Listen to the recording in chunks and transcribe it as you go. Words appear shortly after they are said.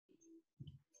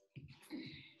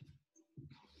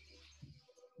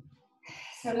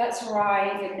So let's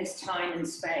arrive in this time and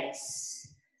space.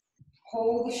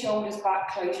 Pull the shoulders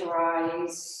back, close your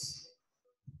eyes,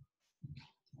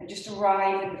 and just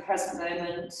arrive in the present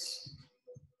moment.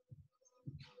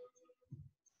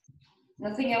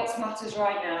 Nothing else matters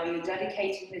right now. You're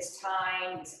dedicating this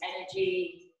time, this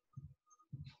energy,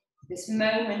 this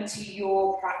moment to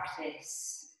your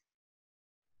practice.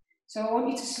 So I want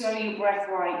you to slow your breath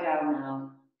right down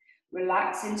now.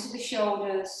 Relax into the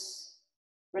shoulders,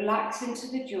 relax into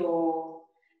the jaw,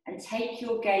 and take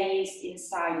your gaze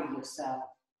inside of yourself.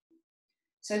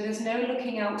 So there's no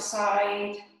looking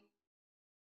outside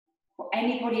for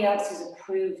anybody else's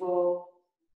approval.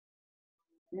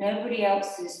 Nobody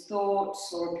else's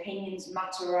thoughts or opinions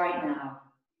matter right now.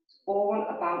 It's all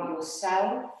about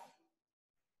yourself,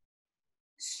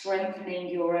 strengthening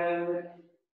your own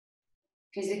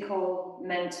physical,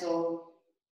 mental,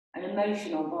 and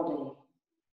emotional body.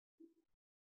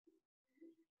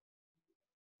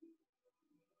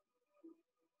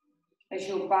 As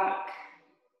your back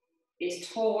is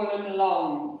tall and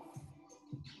long,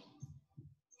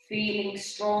 feeling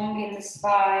strong in the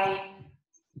spine,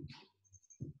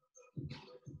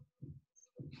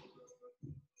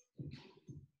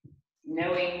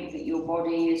 knowing that your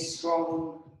body is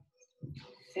strong,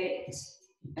 fit,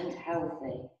 and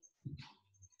healthy,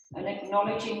 and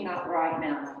acknowledging that right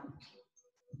now.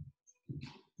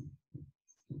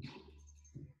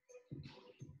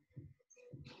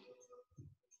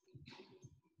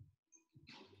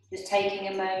 Just taking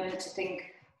a moment to think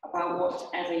about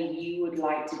whatever you would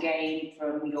like to gain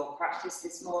from your practice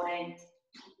this morning.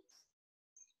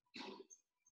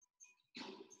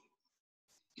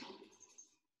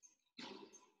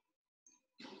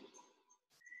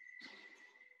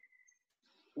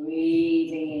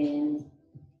 Breathing in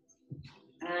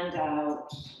and out.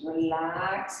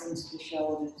 Relax into the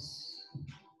shoulders.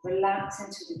 Relax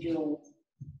into the jaw.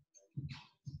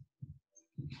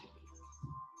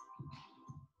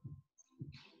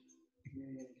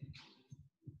 Good.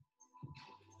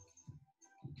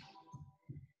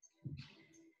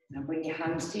 Now bring your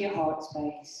hands to your heart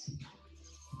space.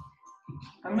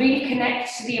 And really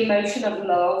connect to the emotion of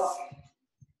love.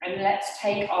 And let's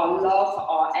take our love,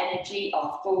 our energy,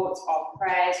 our thoughts, our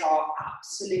prayers, our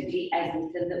absolutely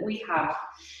everything that we have,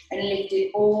 and lift it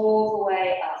all the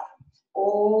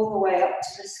way up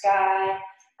to the sky,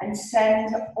 and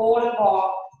send all of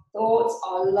our thoughts,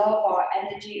 our love, our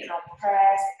energy, and our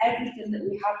prayers, everything that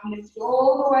we have, lift it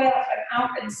all the way up and out,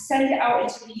 and send it out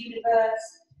into the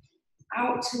universe,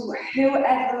 out to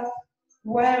whoever,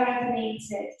 wherever needs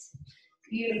it.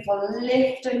 Beautiful.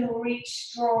 Lift and reach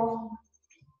strong.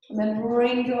 And then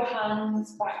bring your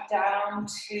hands back down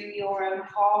to your own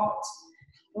heart.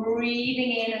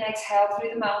 Breathing in and exhale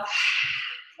through the mouth.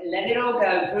 And let it all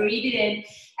go. Breathe it in.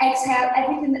 Exhale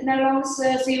everything that no longer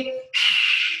serves you.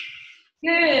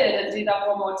 Good. And do that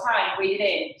one more time. Breathe it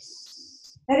in.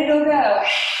 Let it all go.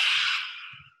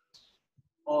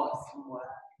 Awesome work.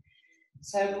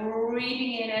 So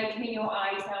breathing in, opening your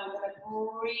eyes now. We're going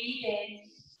to breathe in.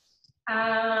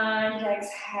 And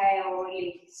exhale,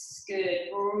 release. Good.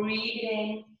 Breathe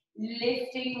in,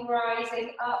 lifting,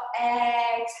 rising up.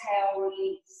 Exhale,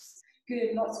 release.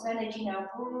 Good. Lots of energy now.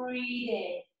 Breathe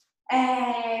in.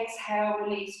 Exhale,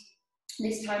 release.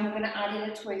 This time we're going to add in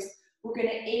a twist. We're going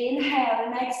to inhale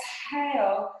and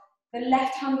exhale the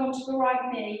left hand onto the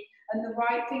right knee and the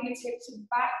right fingertips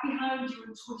back behind you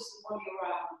and twist the body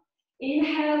around.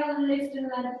 Inhale and lift and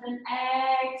lengthen.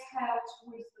 Exhale,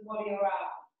 twist the body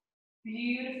around.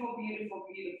 Beautiful, beautiful,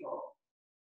 beautiful.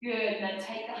 Good, and then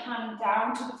take the hand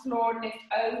down to the floor and lift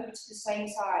over to the same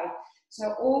side.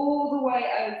 So all the way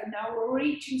over. Now we'll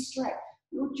reach and stretch.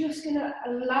 You're just going to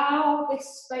allow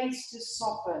this space to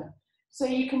soften. So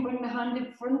you can bring the hand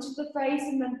in front of the face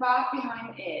and then back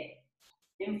behind the ear.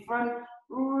 In front,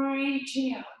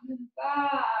 reaching out and then back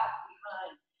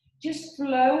behind. Just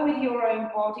flow with your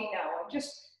own body now. And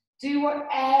just do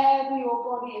whatever your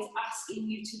body is asking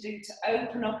you to do to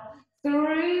open up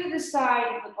through the side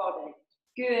of the body.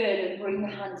 Good, and bring the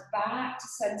hands back to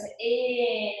center.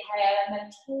 Inhale, and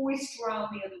then twist around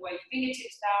the other way.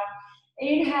 Fingertips down.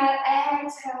 Inhale,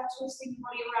 exhale, twisting the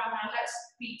body around. Now let's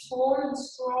be tall and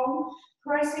strong.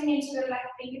 Pressing into the left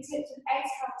fingertips, and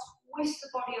exhale, twist the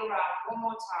body around. One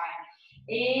more time.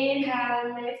 Inhale,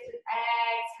 lift, and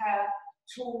exhale,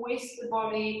 twist the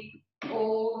body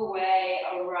all the way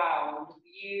around.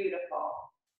 Beautiful.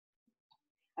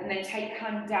 And then take the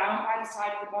hand down by the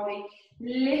side of the body,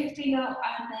 lifting up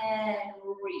and then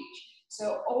reach.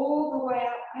 So all the way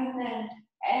up and then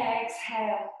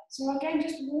exhale. So again,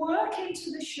 just work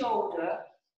into the shoulder.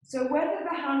 So whether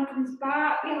the hand comes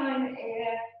back behind the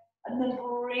ear and then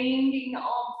bringing the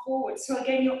arm forward. So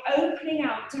again, you're opening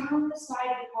out down the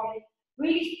side of the body.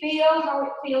 Really feel how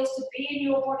it feels to be in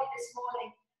your body this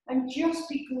morning, and just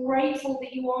be grateful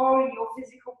that you are in your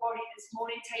physical body this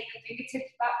morning. Take the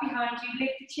fingertips back behind you,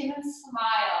 lift the chin and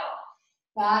smile.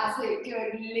 That's it,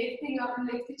 good. Lifting up,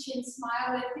 lift the chin,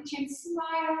 smile, lift the chin,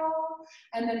 smile.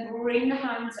 And then bring the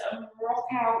hands and rock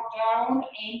out down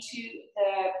into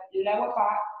the lower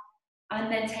back. And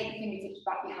then take the fingertips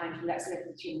back behind you. Let's lift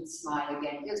the chin and smile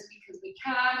again, just because we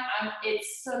can. And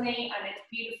it's sunny and it's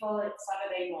beautiful. It's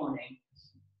Saturday morning.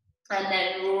 And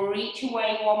then reach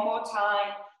away one more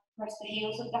time. Press the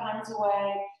heels of the hands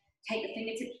away. Take the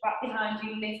fingertips back behind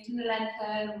you, lift and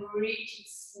lengthen, reach and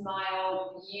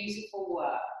smile. Beautiful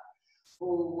work.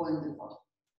 Oh, wonderful.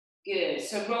 Good.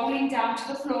 So rolling down to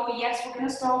the floor. Yes, we're going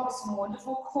to start with some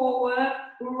wonderful core work.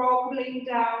 Rolling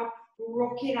down,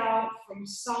 rocking out from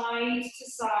side to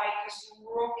side, just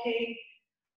rocking.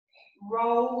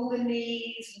 Roll the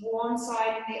knees one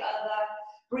side and the other.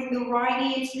 Bring the right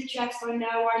knee into the chest. I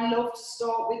know I love to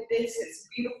start with this. It's a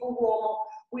beautiful warm-up.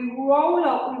 We roll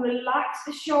up, we relax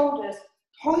the shoulders,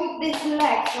 point this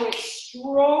leg so it's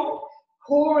strong.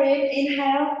 Core in,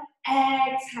 inhale,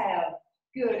 exhale.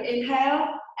 Good, inhale,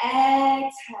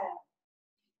 exhale.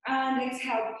 And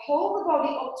exhale, pull the body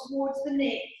up towards the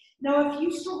neck. Now if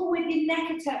you struggle with your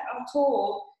neck at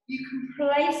all, you can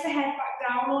place the head back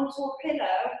down onto a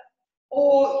pillow,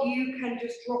 or you can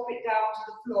just drop it down to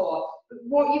the floor. But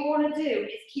what you want to do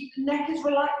is keep the neck as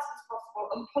relaxed as possible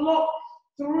and pull up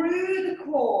through the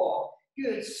core.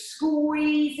 Good.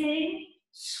 Squeezing,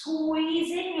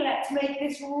 squeezing. Let's make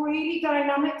this really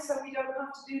dynamic so we don't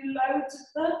have to do loads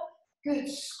of them. Good.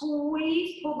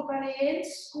 Squeeze, pull the belly in,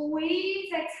 squeeze,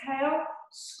 exhale,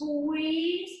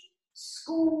 squeeze,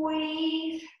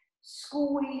 squeeze,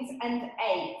 squeeze, and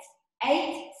 8.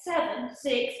 8, 7,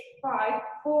 6, 5,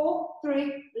 4,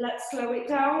 3. Let's slow it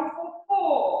down for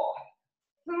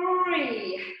 4,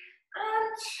 3,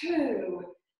 and 2,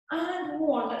 and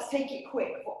 1. Let's take it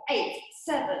quick for 8,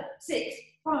 7, 6,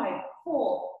 5,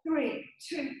 4, 3,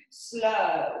 2.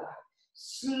 Slow,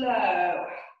 slow,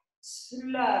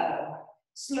 slow,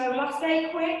 slow. Last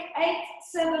 8, quick. 8,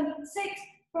 7, 6,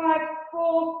 5,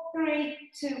 4, 3,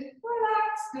 2. Relax.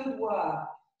 Good work.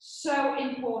 So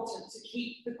important to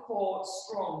keep the core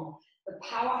strong, the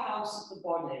powerhouse of the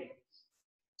body.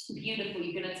 Beautiful.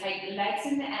 You're going to take the legs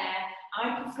in the air.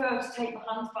 I prefer to take the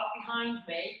hands back behind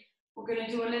me. We're going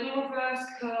to do a little reverse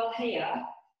curl here,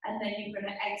 and then you're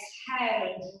going to exhale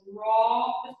and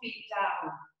drop the feet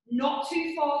down. Not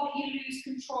too far that you lose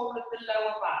control of the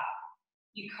lower back.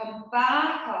 You come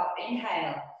back up,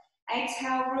 inhale.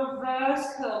 Exhale, reverse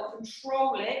curl,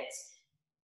 control it.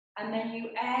 And then you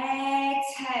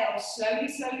exhale, slowly,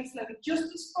 slowly, slowly, just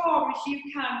as far as you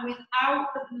can without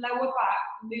the lower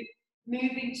back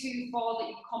moving too far that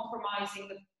you're compromising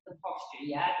the posture,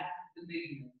 yeah, the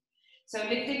movement. So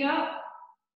lifting up,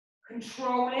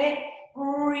 control it,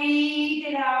 breathe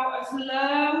it out as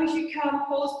low as you can,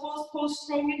 pause, pause, pause,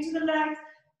 strong into the legs,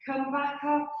 come back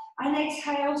up, and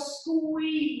exhale,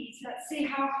 squeeze. Let's see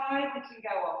how high we can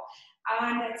go up.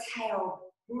 And exhale.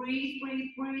 Breathe, breathe,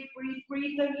 breathe, breathe,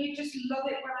 breathe. Don't you just love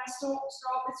it when I start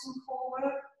with some core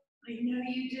work? I know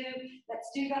you do. Let's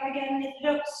do that again. Lift it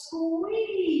up,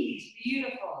 squeeze.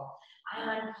 Beautiful.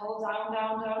 And pull down,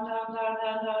 down, down, down, down,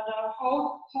 down, down, down.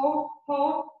 Hold, hold,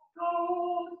 hold,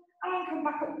 hold. And come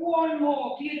back up one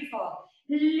more. Beautiful.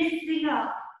 Lifting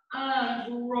up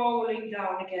and rolling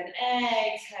down again.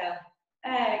 Exhale,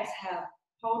 exhale.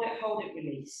 Hold it,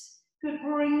 release. Good.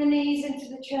 Bring the knees into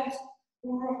the chest.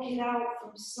 Rock it out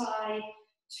from side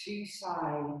to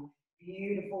side.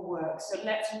 Beautiful work. So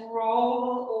let's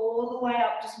roll all the way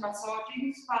up, just massaging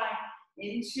the spine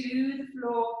into the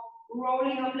floor.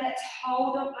 Rolling up, let's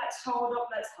hold up, let's hold up,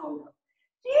 let's hold up.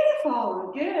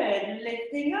 Beautiful, good.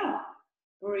 Lifting up.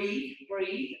 Breathe,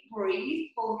 breathe, breathe.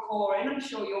 Pull the core in. I'm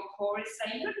sure your core is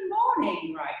saying good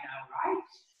morning right now, right?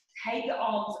 Take the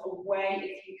arms away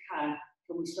if you can.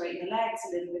 Can we straighten the legs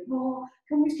a little bit more?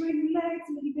 Can we straighten the legs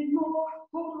a little bit more?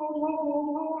 Hold, hold, hold,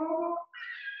 hold, hold, hold.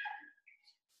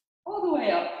 All the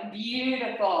way up.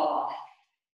 Beautiful.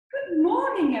 Good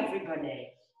morning, everybody.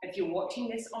 If you're watching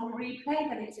this on replay,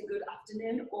 then it's a good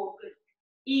afternoon or good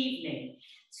evening.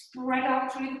 Spread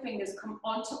out through the fingers. Come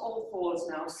onto all fours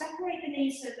now. Separate the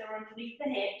knees so they're underneath the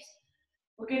hips.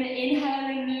 We're going to inhale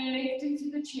and lift into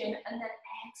the chin, and then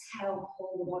exhale,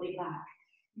 pull the body back.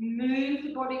 Move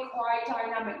the body quite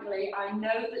dynamically. I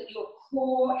know that your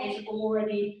core is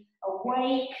already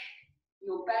awake.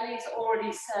 Your belly's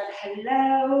already said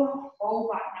hello.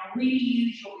 Hold back now. Really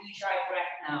use your ujjayi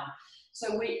breath now.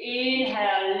 So we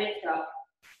inhale, lift up.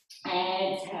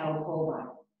 Exhale, pull back.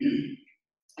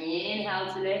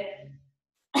 Inhale to lift.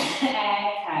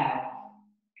 Exhale.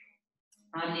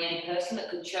 I'm the only person that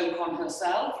could choke on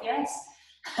herself, yes.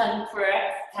 And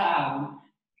press down.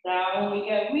 Down we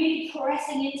go. Really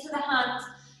pressing into the hands.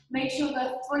 Make sure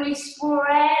they're fully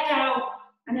spread out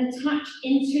and attached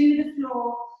into the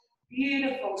floor.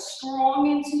 Beautiful. Strong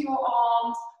into your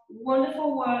arms.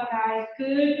 Wonderful work, guys.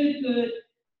 Good, good, good.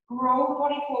 Roll the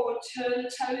body forward. Turn the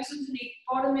toes underneath.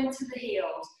 Bottom into the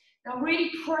heels. Now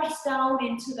really press down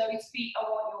into those feet. I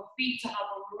want your feet to have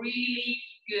a really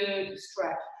good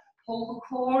stretch. Pull the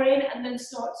core in and then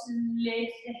start to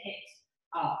lift the hips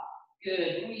up.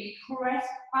 Good. Really press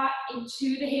back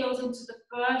into the heels, into the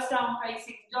first down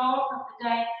facing dog of the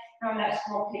day. Now let's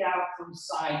rock it out from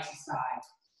side to side.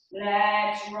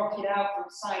 Let's rock it out from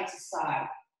side to side.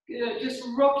 Good. Just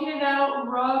rocking it out,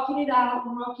 rocking it out,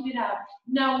 rocking it out.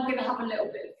 Now we're going to have a little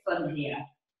bit of fun here.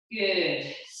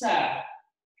 Good. So,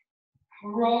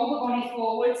 roll the body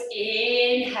forwards.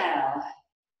 Inhale.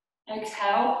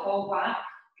 Exhale, pull back.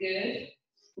 Good.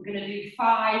 We're going to do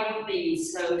 5 of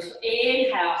these. So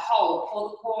inhale, hold, pull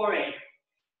the core in.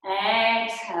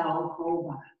 Exhale, pull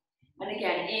back. And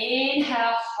again,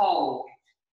 inhale, hold.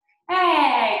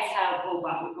 Exhale, pull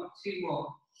back. We've got 2 more.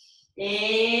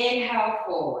 Inhale,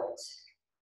 forward.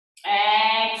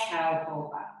 Exhale,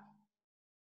 pull back.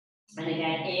 And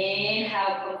again,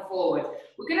 inhale, come forward.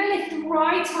 We're going to lift the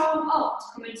right arm up to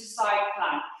come into side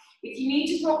plank. If you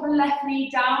need to drop the left knee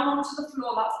down onto the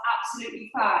floor, that's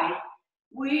absolutely fine.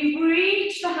 We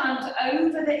reach the hand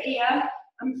over the ear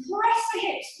and press the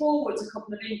hips forwards a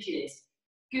couple of inches.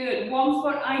 Good. One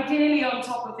foot ideally on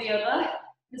top of the other,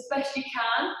 as best you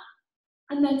can.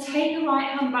 And then take the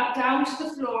right hand back down to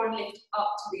the floor and lift up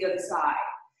to the other side.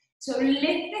 So lift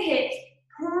the hips,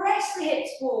 press the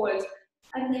hips forward,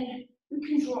 and then we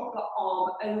can drop the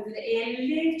arm over the ear.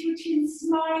 Lift your chin,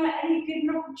 smile at any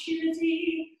given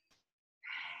opportunity.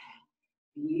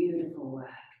 Beautiful work.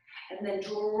 And then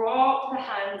drop the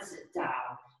hands down.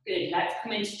 Good. Let's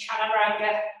come into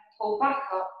chaturanga. Pull back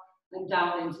up and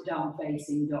down into down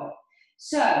facing dog.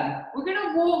 So we're going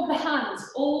to walk the hands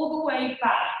all the way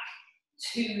back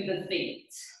to the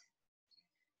feet.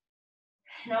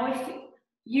 Now, if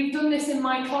you've done this in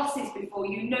my classes before,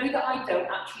 you know that I don't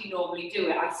actually normally do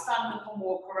it. I stand up and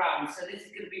walk around. So this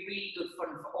is going to be really good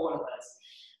fun for all of us.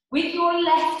 With your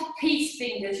left peace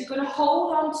fingers, you're going to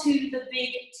hold on to the big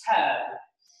toe.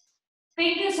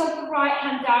 Fingers of the right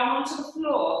hand down onto the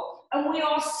floor, and we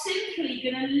are simply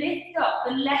going to lift up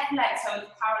the left leg so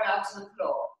it's parallel to the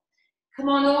floor. Come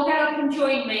on, all get up and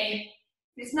join me.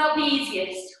 It's not the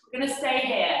easiest. We're going to stay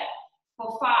here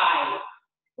for 5,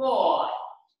 4,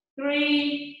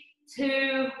 3,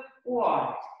 2,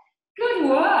 1. Good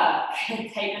work.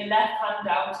 Take the left hand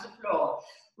down to the floor.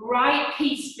 Right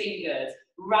peace fingers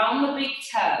round the big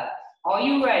toe. Are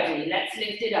you ready? Let's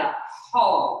lift it up.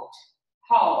 Hold,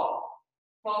 hold.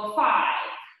 For 5,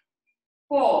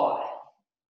 4,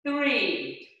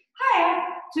 3, higher,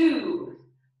 2,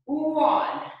 1.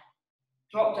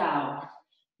 Drop down.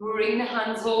 Bring the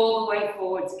hands all the way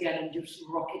forwards again and just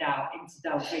rock it out into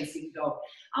down facing dog.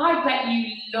 I bet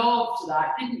you loved that,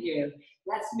 didn't you?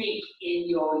 Let's meet in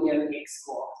your yogic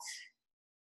squat.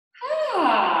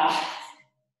 Ah.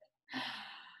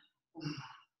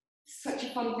 Such a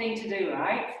fun thing to do,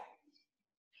 right?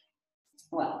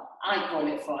 Well, I call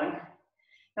it fun.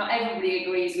 Not everybody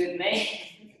agrees with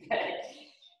me, but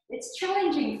it's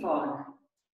challenging fun.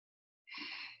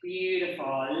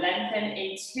 Beautiful. Lengthen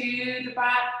into the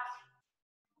back.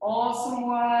 Awesome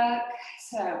work.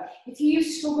 So, if you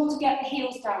struggle to get the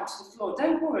heels down to the floor,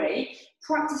 don't worry.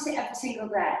 Practice it every single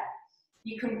day.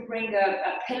 You can bring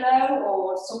a pillow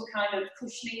or some kind of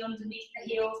cushioning underneath the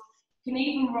heels. You can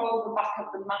even roll the back of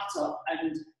the mat up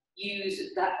and use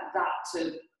that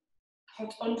to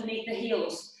put underneath the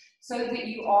heels so that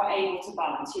you are able to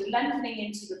balance. You're lengthening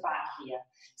into the back here.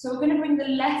 So we're going to bring the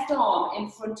left arm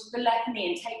in front of the left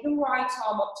knee and take the right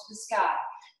arm up to the sky.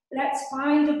 Let's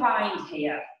find a bind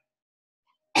here.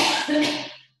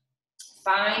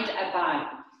 Find a bind.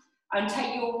 And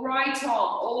take your right arm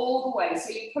all the way.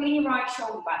 So you're pulling your right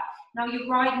shoulder back. Now your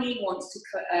right knee wants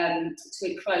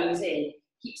to close in.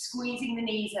 Keep squeezing the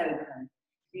knees open.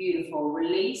 Beautiful.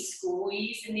 Release,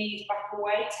 squeeze the knees back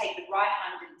away. Take the right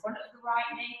hand in front of the right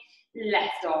knee.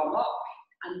 Left arm up.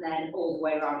 And then all the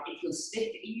way around. If you're stiff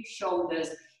in your shoulders,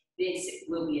 this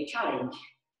will be a challenge.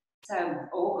 So,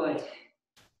 all good.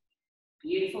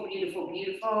 Beautiful, beautiful,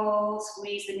 beautiful.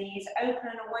 Squeeze the knees open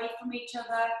and away from each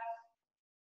other.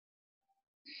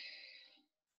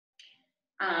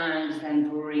 And then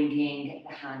bringing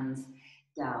the hands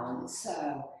down.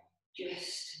 So,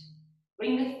 just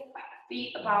Bring the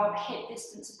feet about hip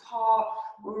distance apart,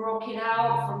 rocking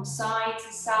out from side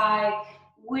to side.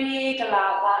 Wiggle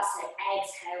out, that's it.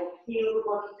 Exhale, peel the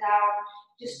body down.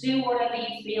 Just do whatever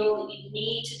you feel that you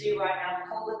need to do right now.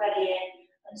 Pull the belly in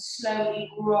and slowly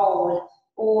roll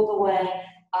all the way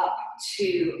up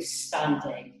to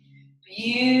standing.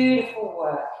 Beautiful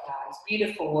work, guys,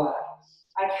 beautiful work.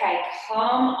 Okay,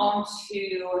 come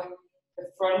onto the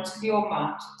front of your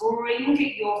mat. Bring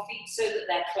your feet so that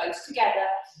they're close together.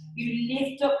 You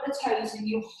lift up the toes and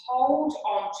you hold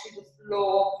onto the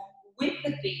floor with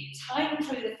the feet, tighten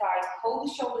through the thighs, pull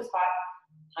the shoulders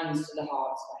back, hands to the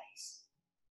heart space.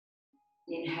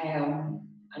 Inhale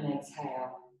and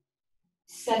exhale.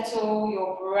 Settle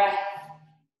your breath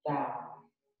down.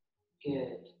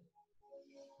 Good.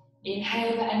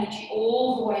 Inhale the energy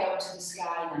all the way up to the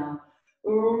sky now.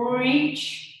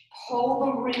 Reach, pull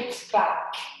the ribs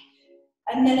back,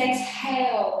 and then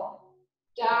exhale.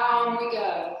 Down we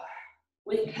go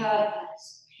with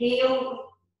purpose. Heel the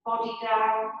body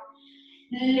down.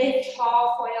 Lift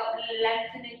halfway up,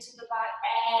 lengthen into the back.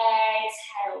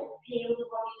 Exhale, peel the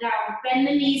body down. Bend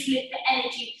the knees, lift the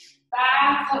energy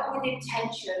back up with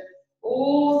intention.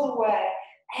 All the way.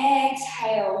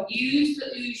 Exhale, use the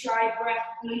Ujjayi breath,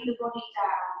 pulling the body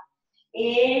down.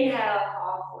 Inhale,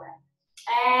 halfway.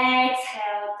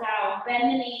 Exhale, down.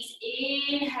 Bend the knees,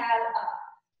 inhale, up.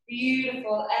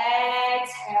 Beautiful.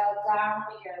 Exhale, down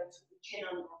we go to the chin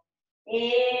under.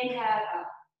 Inhale,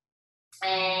 up.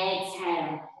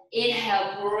 Exhale.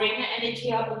 Inhale, bring the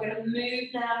energy up. We're going to move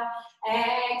now.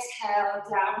 Exhale,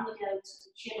 down we go to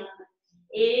the chin under.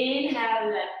 Inhale,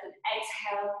 lengthen.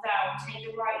 Exhale, down. Take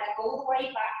the right leg all the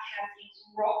way back. Carefully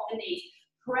drop the knees.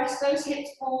 Press those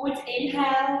hips forwards.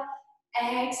 Inhale.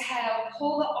 Exhale.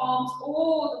 Pull the arms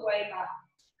all the way back.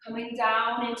 Coming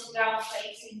down into down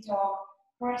facing dog.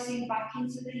 Pressing back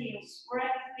into the heels.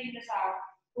 Spread the fingers out.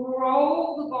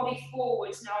 Roll the body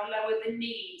forwards. Now lower the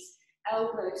knees.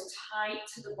 Elbows tight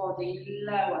to the body.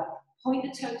 Lower. Point the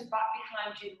toes back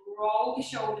behind you. Roll the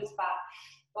shoulders back.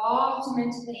 Bottom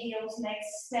into the heels and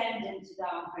extend into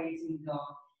down facing dog.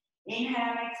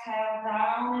 Inhale, exhale,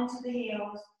 down into the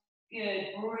heels.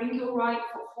 Good. Bring your right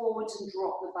foot forwards and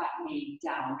drop the back knee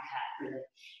down carefully.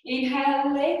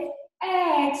 Inhale, lift.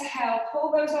 Exhale,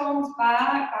 pull those arms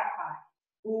back, back, back.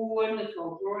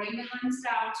 Wonderful. Bring the hands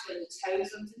down, turn the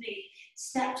toes underneath.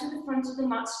 Step to the front of the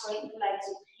mat, straighten the legs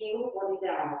and peel the body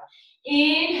down.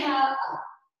 Inhale, up.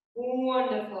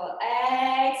 Wonderful.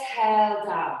 Exhale,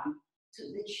 down. Tuck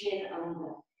the chin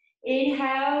under.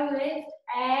 Inhale, lift.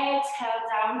 Exhale,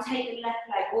 down. Take the left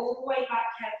leg all the way back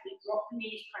carefully. Drop the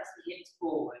knees, press the hips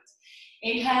forwards.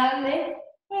 Inhale, lift.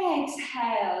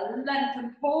 Exhale,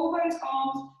 lengthen. Pull those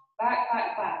arms back,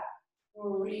 back, back.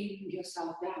 Bring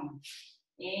yourself down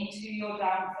into your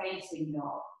down facing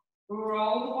dog.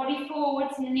 Roll the body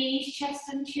forwards, knees, chest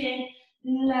and chin.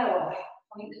 Lower.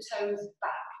 Point the toes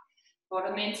back.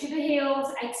 Bottom into the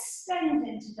heels. Extend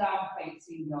into down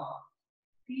facing dog.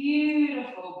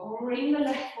 Beautiful. Bring the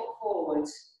left foot forward.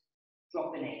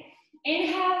 Drop the knee.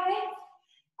 Inhale,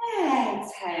 lift.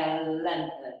 Exhale,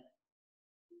 lengthen.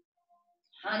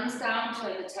 Hands down,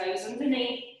 turn the toes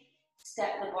underneath.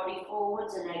 Step the body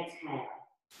forwards and exhale.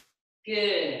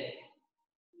 Good.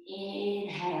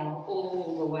 Inhale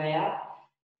all the way up.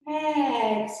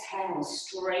 Exhale,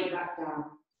 straight back down.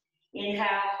 Inhale,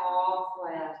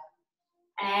 halfway up.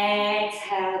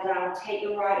 Exhale down, take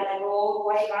your right leg all the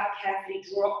way back, carefully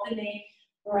drop the knee,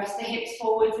 press the hips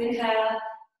forwards, inhale,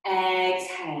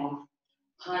 exhale.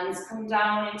 Hands come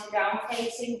down into down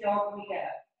facing dog, we go.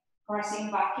 Pressing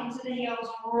back into the heels,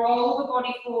 roll the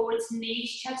body forwards,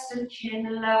 knees, chest and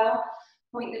chin, lower,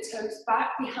 point the toes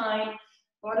back behind,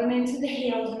 bottom into the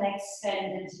heels and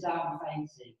extend into down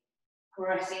facing.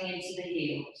 Pressing into the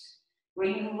heels.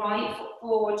 Bring the right foot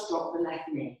forwards, drop the left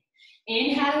knee.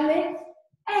 Inhale, lift.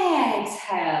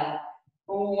 Exhale.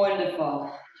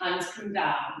 Wonderful. Hands come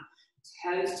down.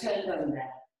 Toes turned under.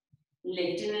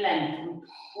 Lift and lengthen.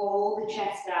 Pull the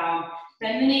chest down.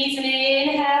 Bend the knees and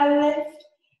inhale, lift.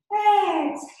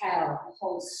 Exhale.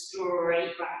 Pull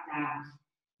straight back down.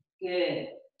 Good.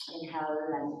 Inhale,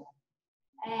 lengthen.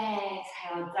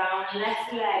 Exhale. Down.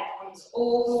 Left leg comes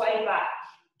all the way back.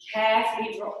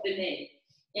 Carefully drop the knee.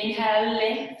 Inhale,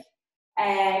 lift.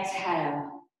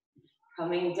 Exhale.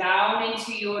 Coming down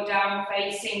into your down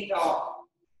facing dog.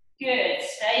 Good,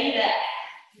 stay there.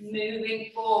 Moving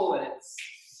forwards.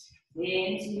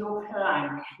 Into your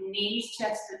plank. Knees,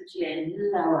 chest and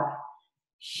chin, lower.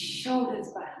 Shoulders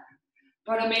back.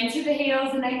 Bottom into the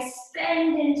heels and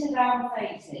extend into down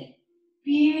facing.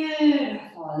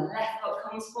 Beautiful. Left foot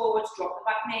comes forwards, drop the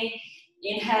back knee.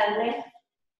 Inhale, lift.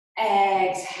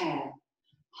 Exhale.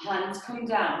 Hands come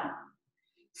down.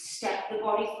 Step the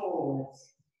body forward.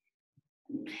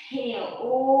 Heel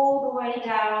all the way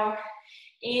down.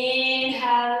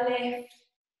 Inhale, lift.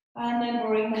 And then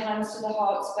bring the hands to the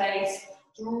heart space.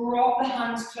 Drop the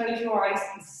hands, close your eyes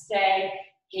and stay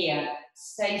here.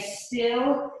 Stay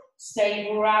still,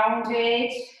 stay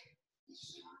grounded.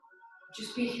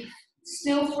 Just be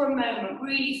still for a moment.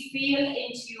 Really feel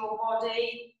into your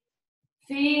body.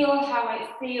 Feel how it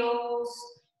feels.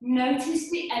 Notice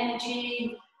the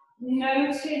energy.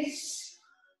 Notice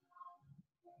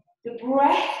the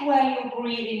breath where you're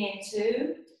breathing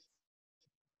into.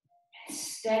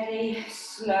 Steady,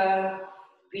 slow,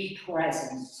 be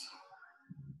present.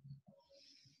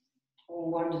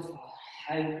 Wonderful.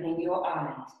 Opening your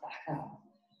eyes back up.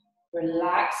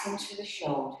 Relax into the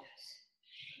shoulders.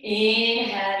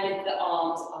 Inhale, lift the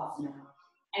arms up now.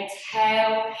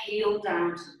 Exhale, heel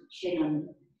down to the chin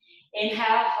under.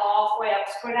 Inhale, halfway up,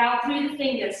 spread out through the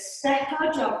fingers. Step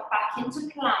or jump back into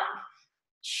plank.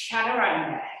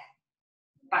 Chaturanga.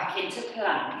 Back into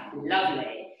plank.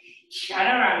 Lovely.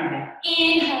 Chaturanga.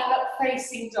 Inhale, up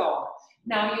facing dog.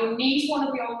 Now your knees want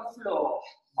to be on the floor.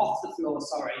 Off the floor,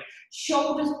 sorry.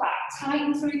 Shoulders back,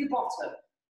 tighten through the bottom.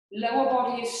 Lower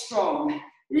body is strong.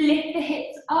 Lift the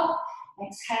hips up.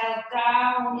 Exhale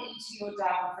down into your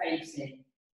down facing.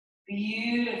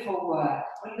 Beautiful work.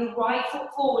 Bring the right foot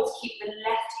forward to keep the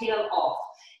left heel off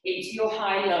into your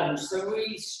high lunge. So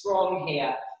really strong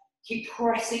here. Keep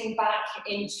pressing back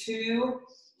into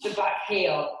the back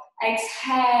heel.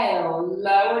 Exhale,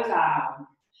 lower down.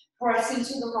 Press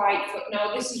into the right foot.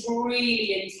 Now this is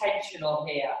really intentional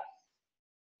here.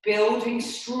 Building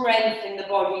strength in the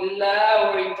body,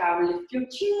 lowering down. Lift your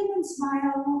chin and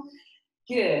smile.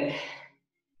 Good.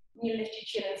 When you lift your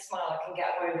chin and smile, I can get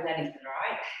away with anything,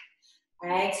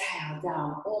 right? Exhale,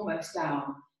 down, almost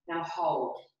down. Now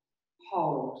hold,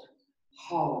 hold,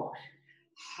 hold,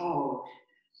 hold,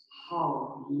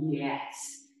 hold.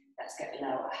 Yes. Let's get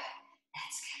lower.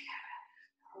 Let's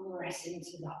get lower. Press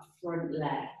into that front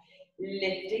leg.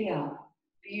 Lifting up.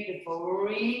 Beautiful.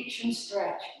 Reach and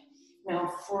stretch. Now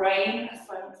frame the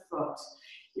front foot.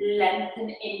 Lengthen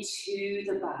into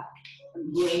the back.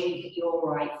 And bring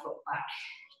your right foot back.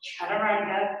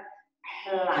 Chaturanga,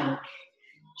 plank.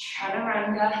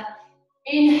 Chaturanga.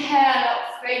 Inhale,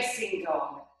 up facing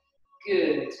dog.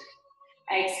 Good.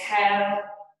 Exhale,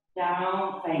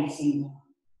 down facing dog.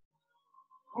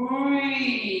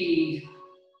 Breathe.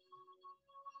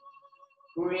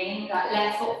 Bring that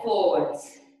left foot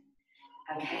forwards.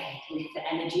 Okay, lift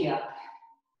the energy up.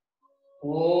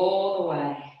 All the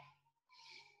way.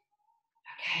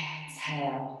 Okay,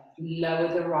 exhale. Lower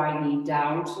the right knee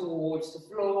down towards the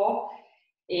floor.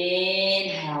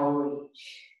 Inhale,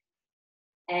 reach.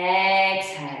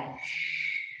 Exhale.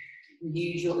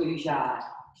 Use your ujjayi.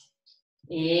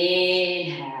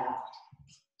 Inhale.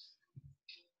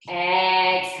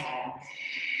 Exhale.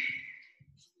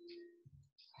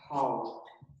 Hold.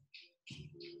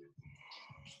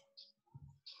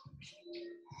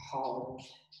 Hold.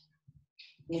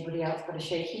 Anybody else got a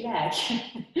shaky leg?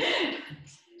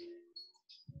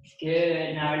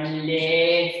 Good. Now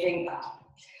lifting up.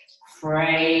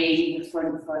 Frame the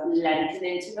front foot. Lengthen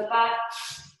into the back.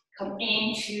 Come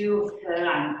into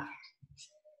plank.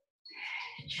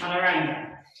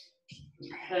 Chaturanga.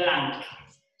 Plank.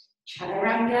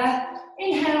 Chaturanga.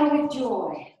 Inhale with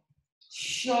joy.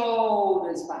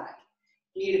 Shoulders back.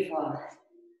 Beautiful.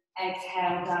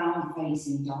 Exhale, down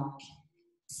facing dog.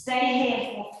 Stay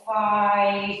here for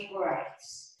 5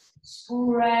 breaths.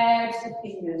 Spread the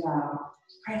fingers out.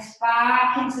 Press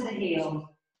back into the heel.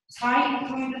 Tighten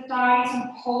through the thighs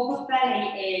and pull the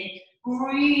belly in.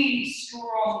 Breathe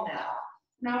strong now.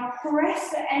 Now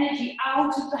press the energy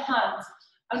out of the hands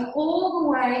and all the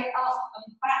way up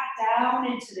and back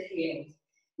down into the heels.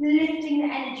 Lifting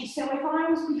the energy. So if I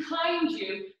was behind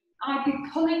you, I'd be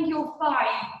pulling your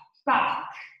thigh back.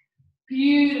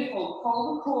 Beautiful.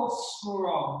 Pull the core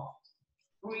strong.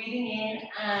 Breathing in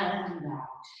and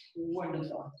out.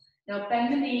 Wonderful. Now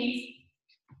bend the knees.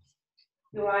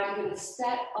 You're either going to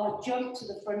step or jump to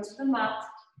the front of the mat.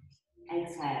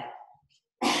 Exhale.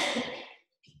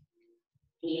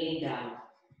 Healing down.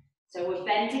 So we're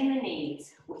bending the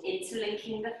knees. We're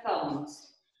interlinking the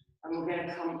thumbs. And we're going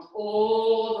to come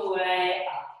all the way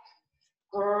up.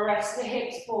 Press the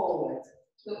hips forward.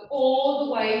 Look all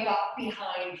the way back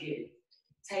behind you.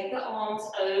 Take the arms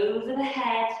over the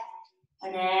head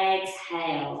and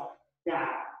exhale down.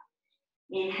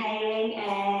 Inhaling,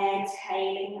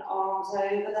 exhaling, arms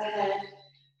over the head.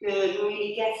 Good,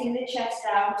 really getting the chest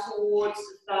down towards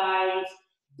the thighs,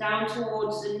 down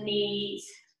towards the knees.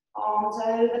 Arms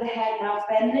over the head, now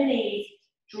bend the knees.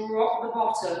 drop the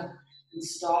bottom and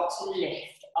start to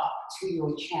lift up to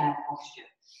your chair posture.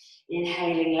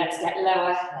 Inhaling, let's get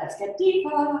lower, let's get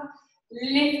deeper.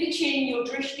 Lift the chin, your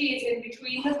drishti is in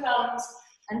between the thumbs,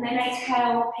 and then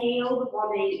exhale, peel the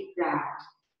body down.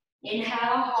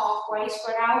 Inhale, halfway,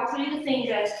 spread out through the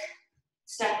fingers,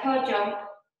 step or jump,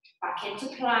 back into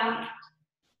plank,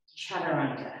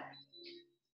 chaturanga,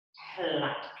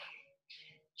 plank,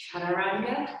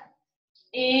 chaturanga,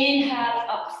 inhale,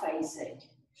 up facing,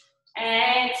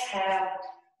 exhale,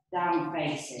 down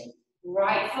facing.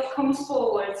 Right foot comes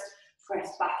forwards,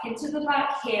 press back into the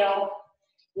back heel,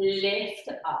 lift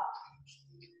up.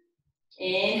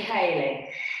 Inhaling,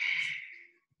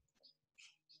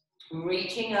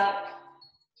 reaching up,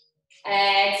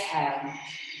 exhale.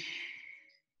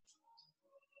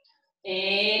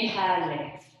 Inhale,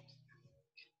 lift.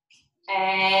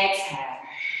 Exhale.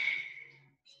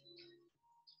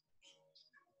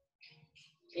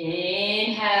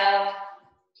 Inhale,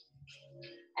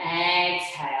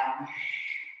 exhale.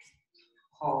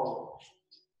 Hold.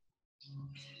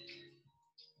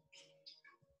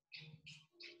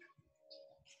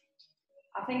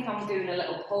 I think I'm doing a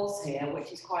little pulse here,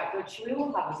 which is quite good. Should we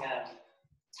all have a go?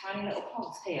 Tiny little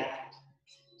pulse here.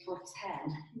 For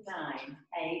 10, 9,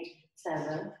 8,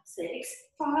 7, 6,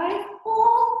 5, 4,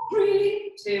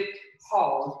 3, 2,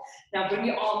 hold. Now bring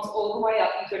your arms all the way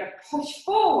up. You're going to push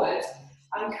forward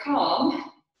and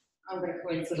come. I'm going to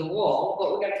come into the wall,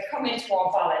 but we're going to come into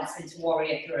our balance into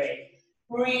warrior 3.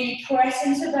 Really press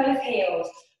into both heels.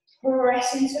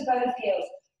 Press into both heels.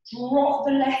 Drop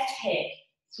the left hip.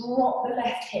 Drop the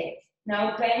left hip.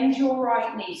 Now bend your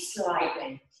right knee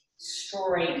slightly.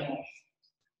 Straighten it.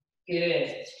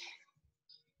 Good.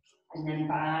 And then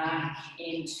back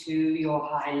into your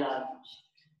high lunge.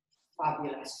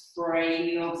 Fabulous. Frame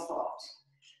your foot.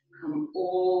 Come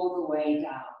all the way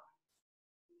down.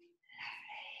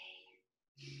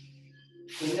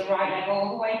 Bring the right leg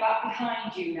all the way back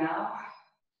behind you now.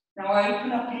 Now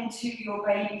open up into your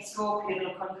baby scorpion.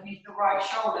 Look underneath the right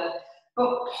shoulder.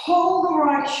 But pull the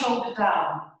right shoulder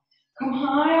down. Come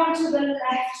high onto the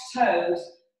left toes.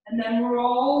 And then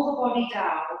roll the body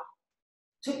down.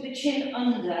 Tuck the chin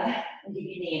under and give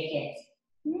your knee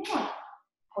a kiss.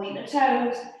 Point the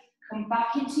toes. Come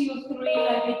back into your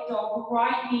three-legged dog.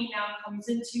 Right knee now comes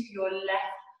into your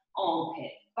left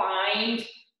armpit. Find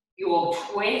your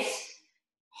twist.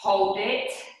 Hold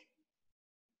it.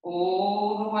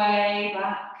 All the way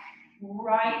back.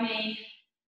 Right knee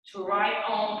to right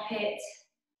armpit.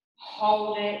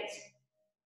 Hold it.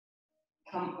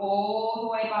 Come all the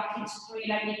way back into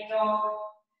three-legged dog.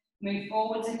 Move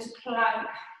forwards into plank.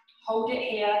 Hold it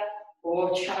here.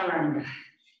 Or chaturanga.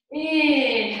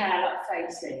 Inhale, up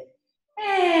facing.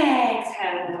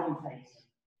 Exhale, down facing.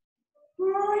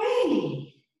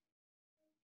 Breathe.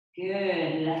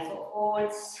 Good. Left foot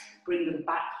forwards. Bring the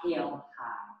back heel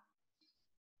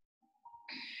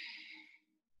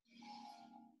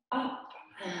high. Up.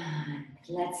 And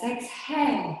let's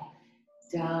exhale.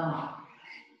 Down.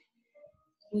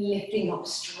 Lifting up,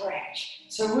 stretch.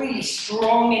 So really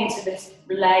strong into this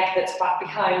leg that's back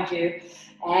behind you.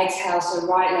 Exhale, so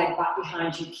right leg back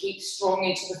behind you. Keep strong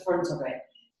into the front of it.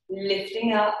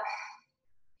 Lifting up.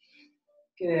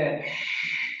 Good.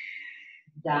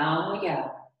 Down we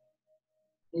go.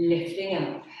 Lifting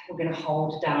up. We're going to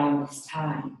hold down this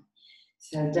time.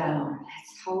 So down.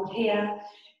 Let's hold here.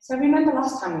 So remember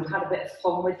last time we had a bit of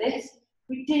fun with this?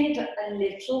 We did a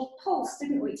little pulse,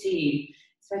 didn't we, team?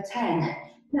 So 10,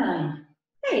 9,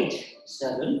 8,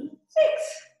 7, 6,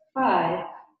 5,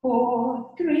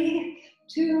 4, 3,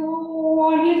 2,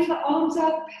 1. Lift the arms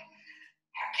up.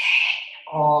 Okay.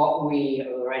 Are we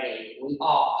ready? We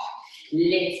are.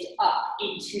 Lift up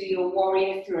into your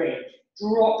warrior 3.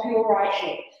 Drop your right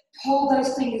hip. Pull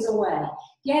those fingers away.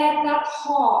 Get that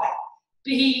heart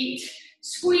beat.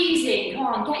 Squeezing. Come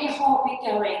on, get your heartbeat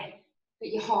going.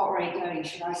 Get your heart rate going,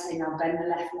 should I say now. Bend the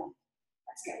left leg.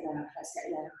 Let's get low, let's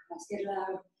get low, let's get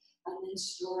low. And then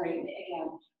straighten it again.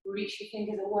 Reach the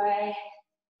fingers away.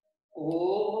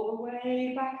 All the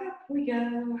way back up we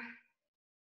go.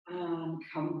 And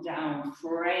come down.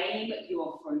 Frame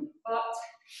your front foot.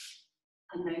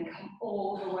 And then come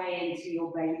all the way into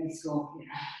your baby scorpion.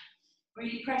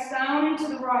 Really press down into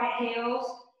the right heels.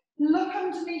 Look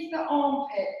underneath the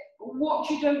armpit. But watch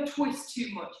you don't twist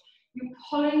too much. You're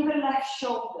pulling the left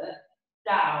shoulder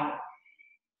down.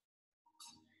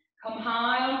 Come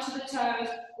high onto the toes.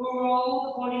 Roll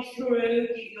the body through.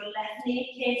 Give your left knee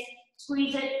a kiss.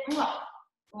 Squeeze it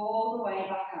all the way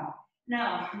back up.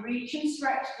 Now, reach and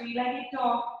stretch, three-legged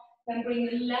dog. Then bring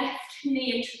the left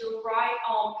knee into the right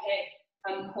armpit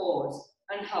and pause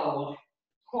and hold.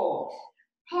 Pause.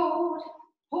 Hold.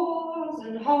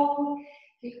 and hold.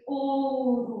 Kick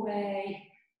all the way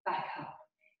back up.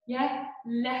 Yeah,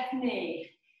 left knee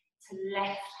to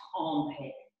left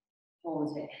armpit.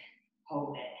 Hold it,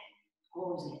 hold it,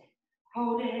 hold it,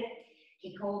 hold it.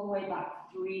 Kick all the way back,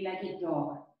 three-legged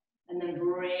dog. And then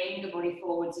bring the body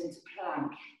forwards into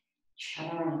plank.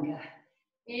 Chaturanga.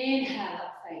 Inhale,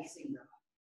 up facing dog.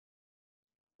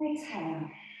 Exhale.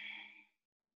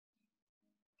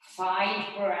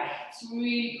 5 breaths,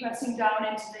 really pressing down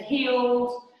into the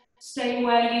heels. Stay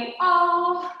where you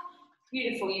are.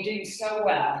 Beautiful, you're doing so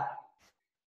well.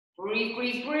 Breathe,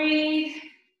 breathe, breathe.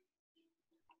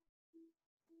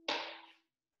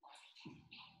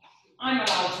 I'm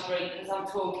allowed to breathe because I'm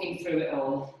talking through it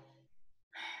all.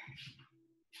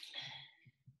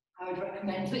 I would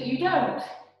recommend that you don't.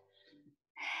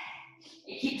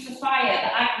 It keeps the fire,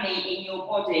 the agni in your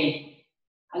body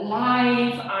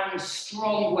alive and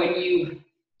strong when you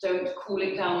don't cool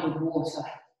it down with water.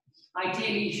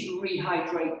 Ideally, you should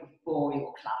rehydrate before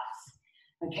your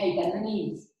class. Okay, bend the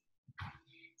knees.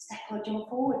 Step or jump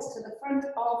forwards to the front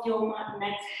of your mat and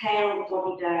exhale the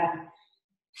body down.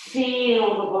 Feel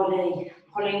the body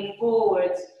pulling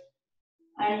forward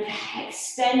and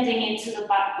extending into the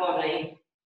back body.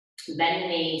 Bend the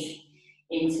knees,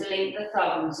 interlink the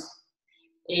thumbs.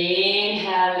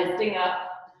 Inhale, lifting up.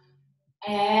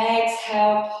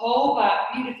 Exhale, pull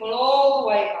back, beautiful, all the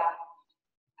way back.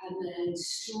 And then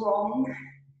strong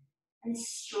and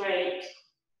straight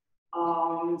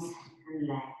arms and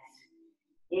legs.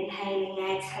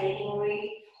 Inhaling, exhaling,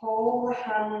 really pull the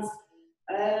hands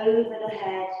over the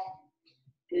head.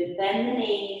 Good, bend the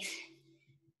knees,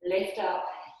 lift up,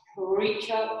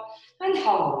 reach up and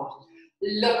hold.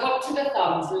 Look up to the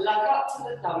thumbs, look up to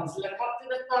the thumbs, look up to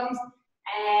the thumbs.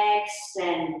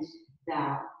 Extend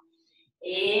down.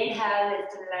 Inhale,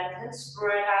 lift and lengthen,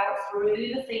 spread out through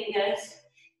the fingers.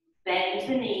 Bend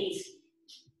the knees.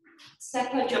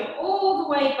 Step or jump all the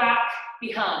way back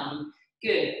behind.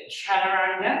 Good.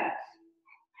 Chaturanga,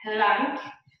 plank,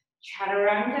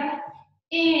 chaturanga.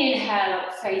 Inhale,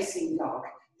 up facing dog.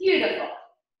 Beautiful.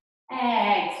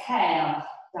 Exhale,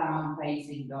 down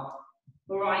facing dog.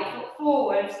 Right foot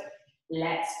forward.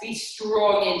 Let's be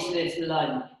strong into this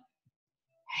lunge.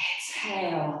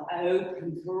 Exhale,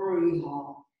 open through the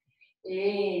heart.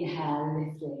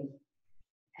 Inhale, lifting.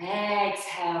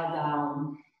 Exhale,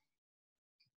 down.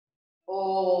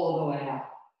 All the way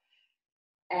up.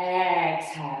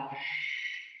 Exhale.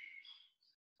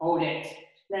 Hold it.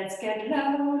 Let's get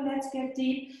low, let's get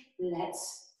deep.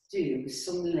 Let's do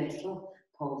some little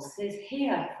pulses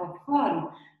here for fun.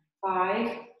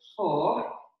 5,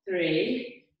 4,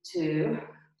 3, 2,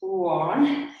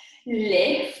 1.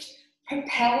 Lift.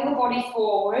 Propel the body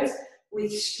forward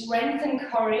with strength and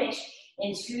courage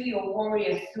into your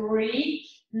warrior 3.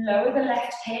 Lower the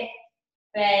left hip.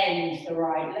 Bend the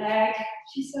right leg.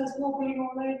 She says wobbling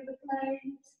all over the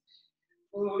place.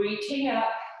 Reaching up.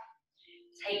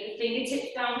 Take the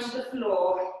fingertips down to the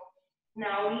floor.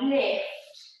 Now lift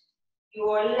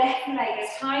your left leg as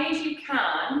high as you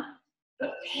can,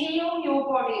 but peel your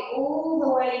body all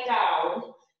the way down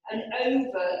and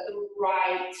over the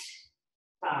right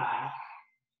thigh.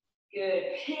 Good.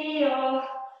 Peel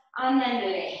and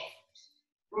then lift.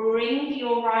 Bring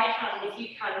your right hand, if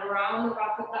you can, around the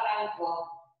back of the ankle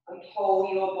and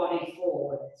pull your body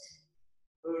forward.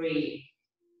 Breathe.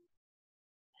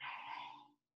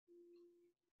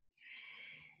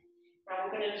 Now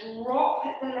we're going to drop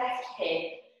the left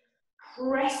hip,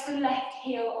 press the left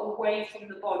heel away from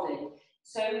the body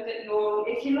so that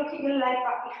if you look at your leg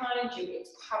back behind you,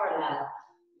 it's parallel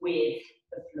with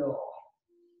the floor.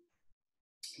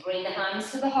 Bring the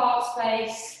hands to the heart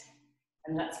space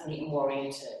and let's meet in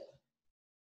warrior 2.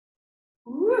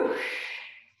 Woo.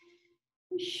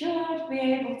 We should be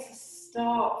able to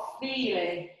start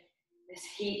feeling this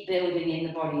heat building in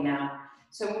the body now.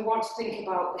 So we want to think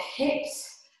about the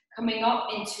hips coming up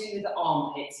into the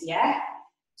armpits, yeah?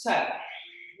 So,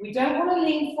 we don't want to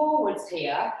lean forwards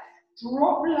here.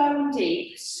 Drop low and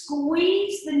deep.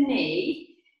 Squeeze the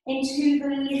knee into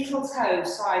the little toe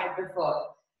side of the foot.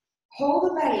 Pull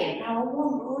the belly in. Now I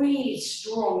want really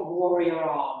strong warrior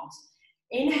arms.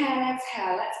 Inhale,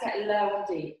 exhale. Let's get low and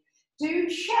deep. Do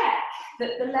check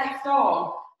that the left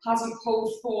arm hasn't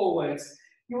pulled forwards.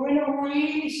 You're in a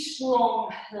really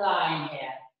strong line here.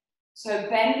 So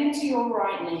bend into your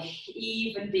right knee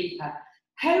even deeper.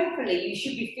 Hopefully you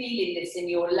should be feeling this in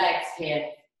your legs here,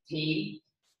 team.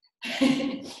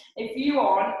 If you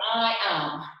aren't, I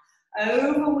am.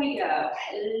 Over we go.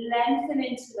 Lengthen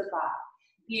into the back.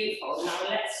 Beautiful. Now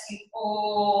let's scoot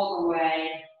all the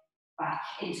way back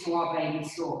into our baby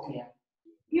scorpion.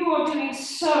 You are doing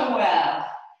so well.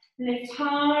 Lift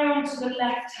high onto the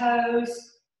left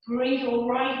toes. Bring your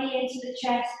right knee into the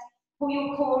chest. Pull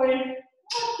your core in.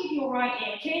 Give your right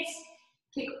ear kiss.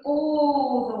 Kick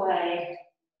all the way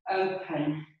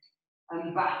open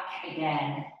and back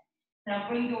again. Now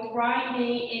bring your right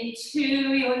knee into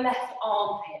your left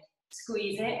armpit.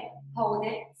 Squeeze it, hold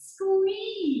it,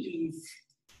 squeeze.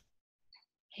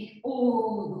 Kick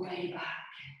all the way back.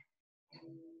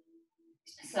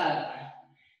 So,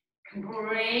 you can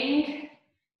bring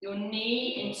your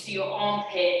knee into your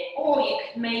armpit, or you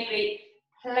can maybe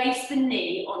place the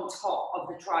knee on top of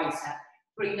the tricep.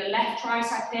 Bring the left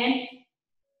tricep in.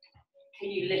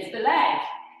 Can you lift the leg?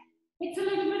 It's a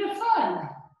little bit of fun.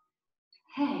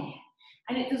 Hey,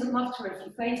 and it doesn't matter if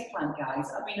you face plant,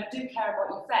 guys. I mean, I do care about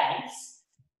your face,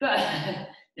 but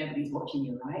nobody's watching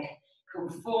you, right? Come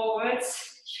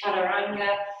forwards,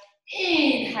 chaturanga.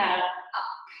 Inhale,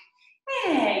 up.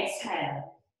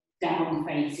 Exhale, down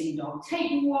facing dog.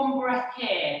 Take one breath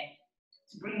here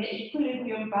to bring the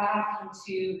equilibrium back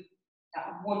into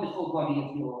that wonderful body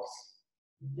of yours.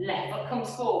 Left foot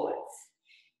comes forwards.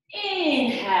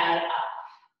 Inhale, up.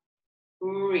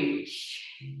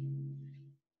 Reach.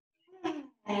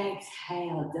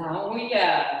 Exhale, down we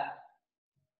go.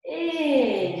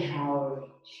 Inhale,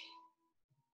 reach.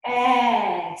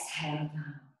 Exhale,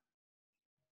 down.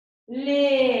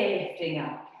 Lifting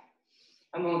up.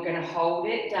 And we're going to hold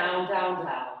it down, down,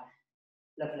 down.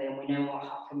 Lovely, and we know what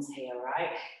happens here,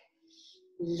 right?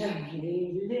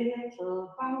 Lovely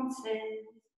little bounces.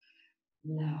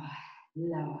 Lower,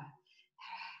 lower.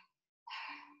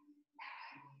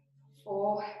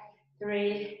 4,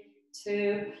 3,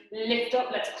 2, lift up.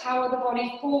 Let's power the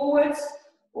body forwards,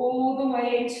 all the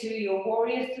way into your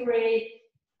warrior 3.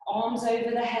 Arms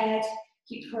over the head.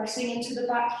 Keep pressing into the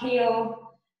back heel.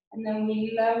 And then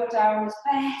we lower down as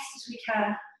best as we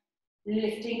can,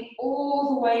 lifting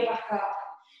all the way back up,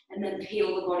 and then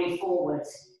peel the body forwards.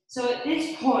 So at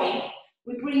this point,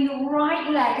 we bring the right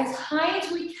leg as high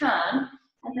as we can,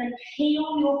 and then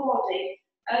peel your body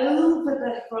over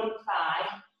the front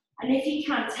thigh. And if you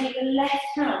can, take the left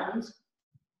hand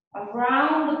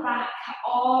around the back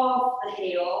of the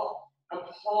heel and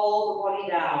pull the body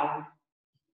down.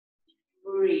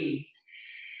 Breathe.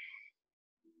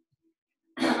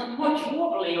 I'm much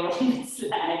wobblier on this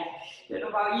leg. Don't know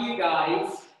about you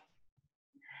guys.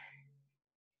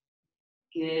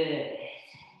 Good.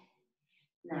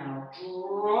 Now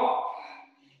drop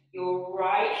your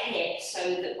right hip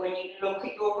so that when you look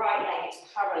at your right leg, it's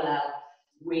parallel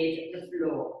with the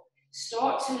floor.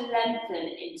 Start to lengthen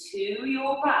into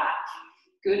your back.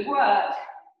 Good work.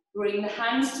 Bring the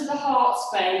hands to the heart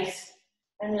space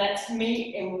and let's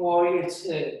meet in warrior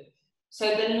 2.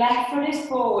 So the left foot is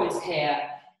forwards here.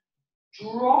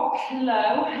 Drop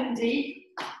low and deep.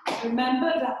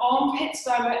 Remember the armpits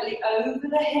directly over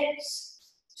the hips.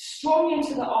 Strong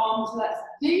into the arms. Let's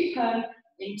deepen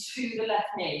into the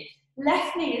left knee.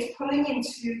 Left knee is pulling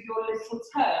into your little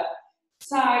toe,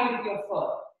 side of your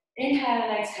foot. Inhale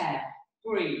and exhale.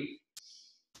 Breathe.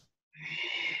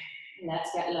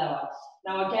 Let's get lower.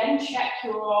 Now again, check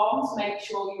your arms. Make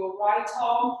sure your right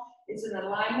arm is in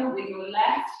alignment with your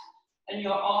left and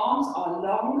your arms are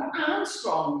long and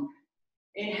strong.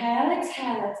 Inhale,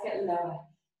 exhale, let's get lower.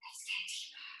 Let's get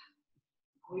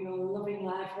deeper. Oh, you're loving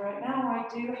life right now. I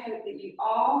do hope that you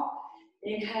are.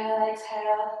 Inhale,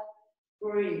 exhale,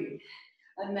 breathe.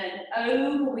 And then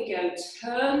over we go.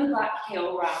 Turn the back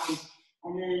heel round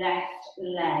and the left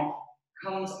leg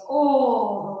comes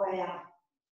all the way up.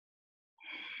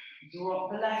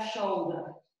 Drop the left shoulder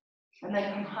and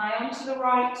then come high onto the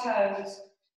right toes.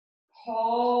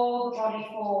 Pull the body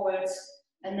forwards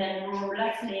and then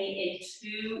left knee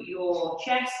into your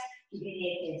chest. Keep your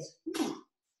knee kiss.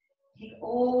 Kick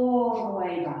all the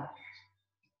way back.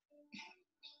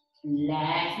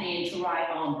 Left knee into right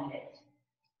armpit.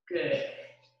 Good.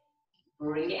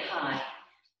 Bring it high.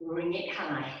 Bring it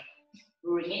high.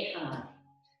 Bring it high.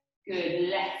 Good.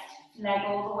 Left leg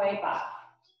all the way back.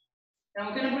 Now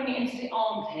we're going to bring it into the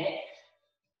armpit,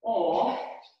 or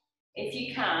if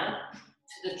you can,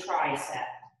 to the tricep.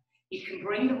 You can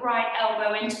bring the right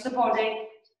elbow into the body,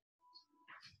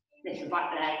 lift the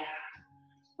back leg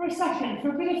for a second for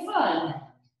a bit of fun.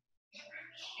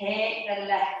 Kick the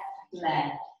left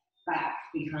leg back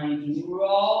behind you,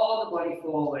 roll the body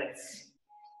forwards.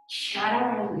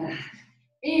 Chaturanga.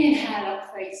 Inhale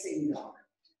up facing dog.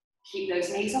 Keep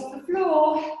those knees off the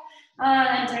floor.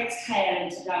 And exhale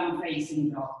into down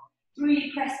facing dog.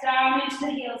 Breathe, press down into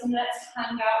the heels and let's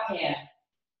hang out here.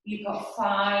 You've got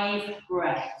 5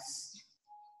 breaths.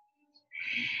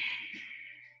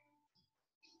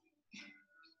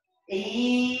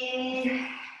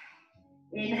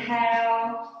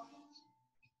 Inhale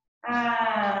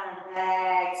And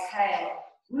exhale.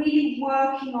 Really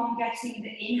working on getting the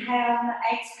inhale and the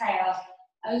exhale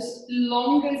as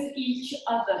long as each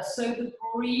other, so the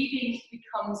breathing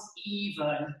becomes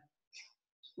even.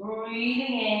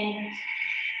 Breathing in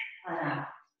and out.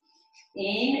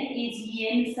 In is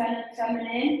yin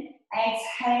feminine,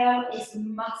 exhale is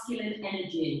masculine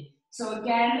energy. So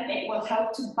again, it will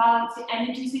help to balance the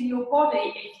energies in your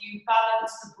body if you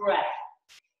balance the breath.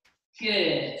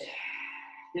 Good.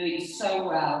 Doing so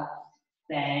well.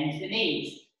 Bend the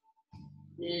knees.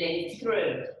 Lift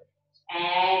through.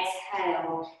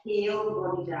 Exhale, heel the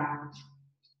body down.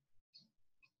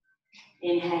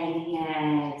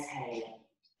 Inhaling, exhaling.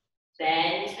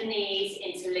 Bend the knees,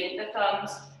 interlink the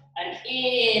thumbs, and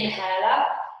inhale up.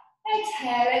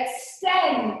 Exhale,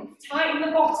 extend, tighten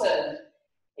the bottom.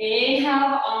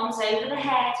 Inhale, arms over the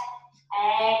head.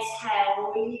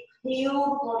 Exhale, we peel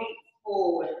the body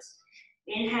forward.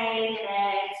 Inhaling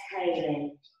and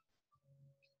exhaling.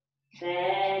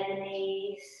 Bend the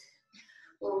knees.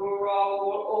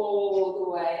 Roll all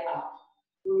the way up.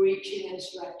 Reaching and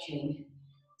stretching.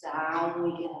 Down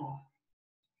we go.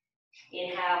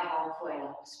 Inhale halfway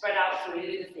up. Spread out through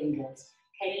the fingers.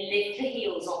 Okay, lift the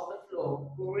heels off the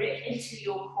floor. Grip into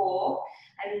your core.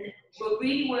 And we're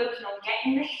really working on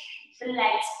getting the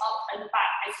legs up and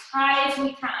back as high as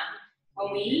we can.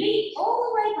 When we leap all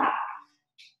the way back.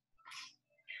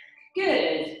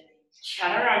 Good.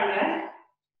 Chaturanga.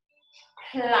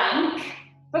 Plank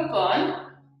for fun.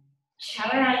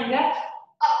 Chaturanga.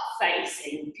 Up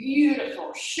facing.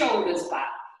 Beautiful. Shoulders back.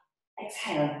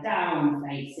 Exhale. Down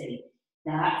facing.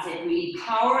 That's it. Really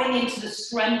powering into the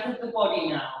strength of the body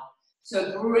now.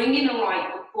 So bringing the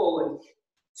right foot forward.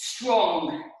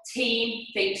 Strong. Team,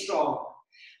 think strong.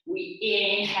 We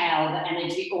inhale the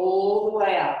energy all the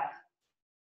way up.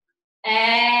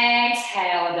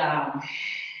 Exhale down.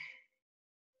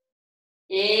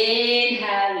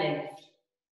 Inhale, lift.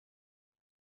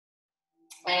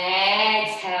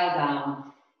 Exhale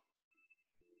down.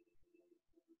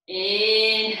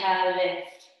 Inhale, lift.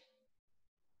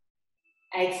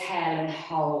 Exhale and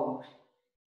hold.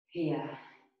 Here.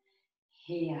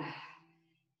 Here.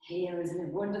 Here, isn't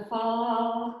it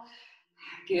wonderful?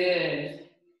 Good.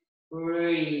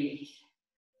 Breathe.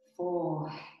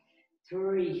 4,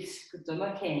 3,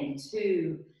 stomach in.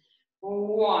 2,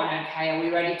 1. Okay, are we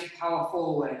ready to power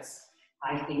forwards?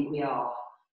 I think we are.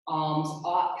 Arms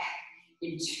up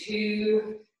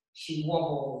into she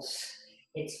wobbles.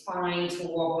 It's fine to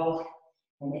wobble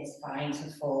and it's fine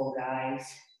to fall, guys.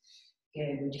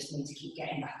 Good, we just need to keep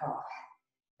getting back up.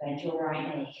 Bend your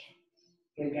right knee.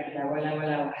 Good, get lower, lower,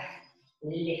 lower.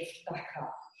 Lift back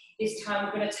up. This time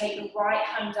we're going to take the right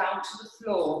hand down to the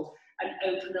floor and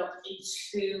open up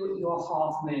into your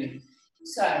half moon.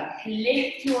 So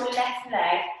lift your left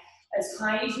leg as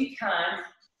high as you can.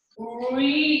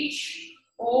 Reach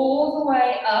all the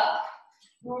way up.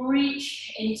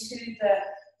 Reach into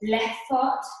the left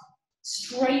foot.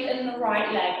 Straighten the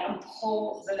right leg and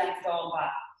pull the left arm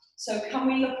back. So can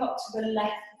we look up to the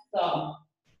left thumb?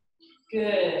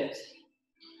 Good.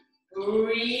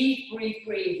 Breathe, breathe,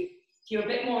 breathe. If you're a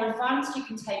bit more advanced, you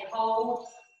can take hold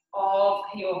of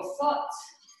your foot.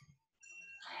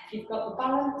 If you've got the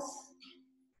balance,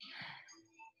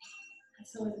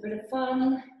 it's always a bit of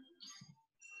fun.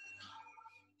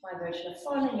 My version of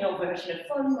fun and your version of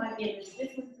fun might be a little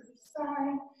different for each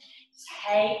side.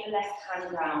 Take the left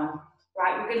hand down.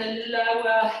 Right, we're going to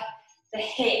lower the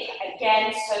hip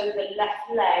again so the left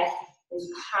leg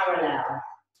is parallel.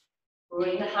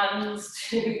 Bring the hands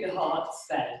to the heart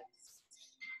space.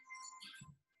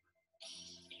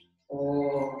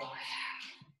 4.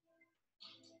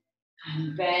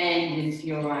 And bend into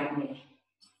your right knee.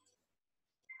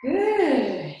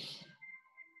 Good.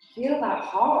 Feel that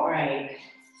heart rate.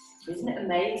 Isn't it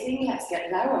amazing? Let's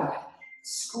get lower.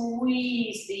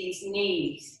 Squeeze these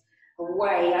knees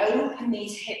away. Open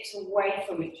these hips away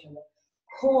from each other.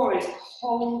 Core is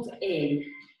pulled in.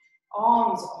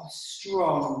 Arms are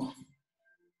strong.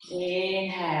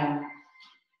 Inhale.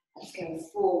 Let's go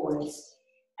forwards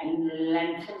and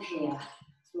lengthen here.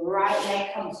 Right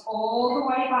leg comes all the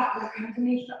way back. Look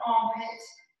underneath the armpit.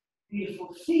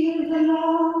 Beautiful. Feel the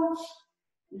love.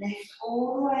 Lift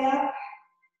all the way up.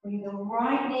 Bring the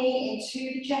right knee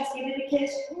into the chest. Give it a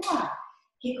kiss.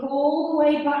 Kick all the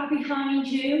way back behind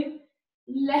you.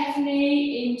 Left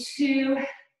knee into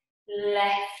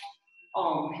left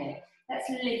armpit. Let's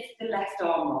lift the left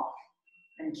arm up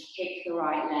and kick the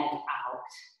right leg out.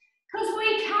 Because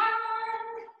we can.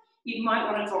 You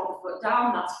might want to drop the foot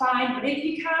down, that's fine. But if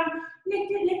you can,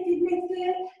 lift it, lift it, lift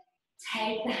it.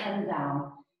 Take the hand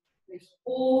down. Lift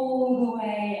all the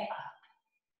way up.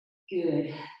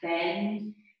 Good.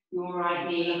 Bend your right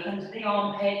knee, look under the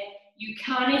armpit. You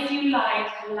can, if you like,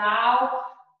 allow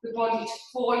the body to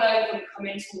fall over and come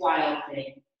into wild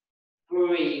thing.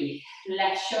 Breathe.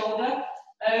 Left shoulder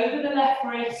over the left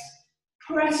wrist.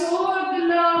 Press all of the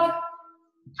love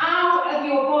out of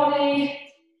your body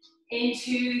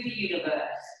into the universe.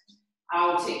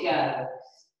 Out it goes.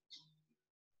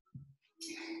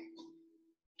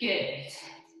 Good.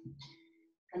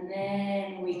 And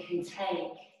then we can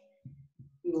take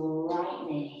your right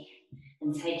knee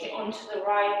and take it onto the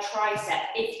right tricep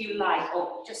if you like,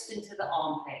 or just into the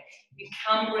armpit. You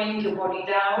can bring your body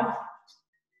down.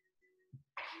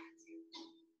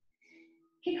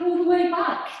 Kick all the way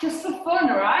back, just for fun,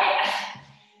 right?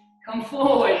 Come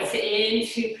forwards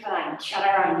into plank,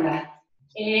 chaturanga.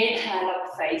 Inhale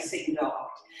up, facing dog.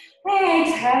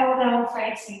 Exhale down,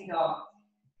 facing dog.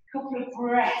 Couple of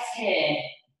breaths here.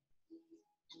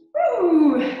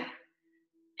 Woo!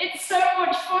 It's so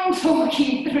much fun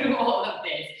talking through all of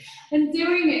this and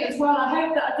doing it as well. I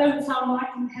hope that I don't sound like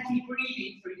I'm heavy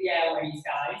breathing through the airways,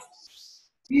 guys.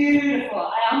 Beautiful.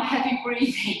 I am heavy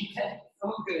breathing.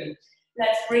 Oh, good.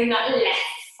 Let's bring that left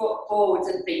foot forwards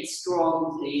and think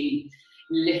strong, please.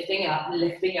 Lifting up,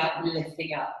 lifting up,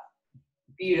 lifting up.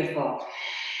 Beautiful.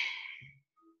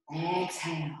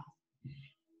 Exhale.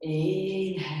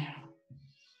 Inhale.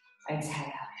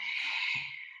 Exhale.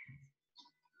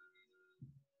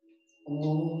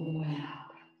 All the way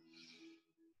up.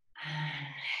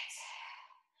 And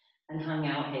exhale. And hang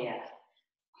out here.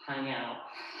 Hang out,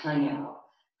 hang out,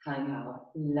 hang out.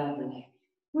 Lovely.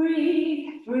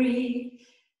 Breathe, breathe.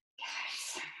 Gosh,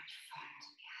 so much fun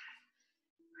to have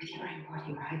with your own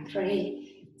body, right?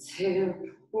 3,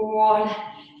 2, 1.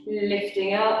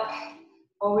 Lifting up.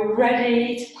 Are we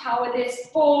ready to power this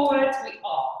forward? We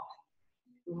are.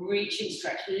 Reach and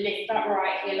stretch. Lift that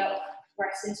right heel up.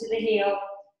 Press into the heel.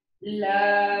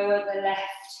 Lower the left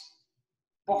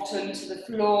bottom to the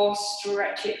floor.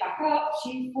 Stretch it back up.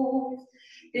 Chin forward.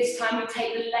 This time we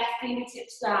take the left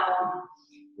fingertips down.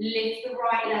 Lift the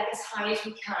right leg as high as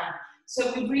we can.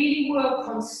 So we really work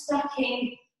on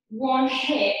stacking one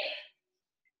hip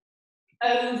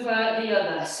over the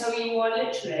other. So you are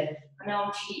literally, I know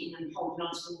I'm cheating and holding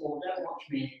onto the wall, don't watch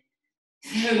me.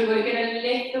 So we're going to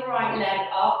lift the right leg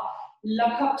up,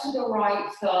 look up to the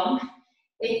right thumb.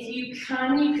 If you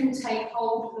can take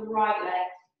hold of the right leg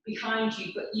behind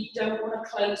you, but you don't want to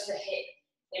close the hip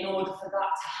in order for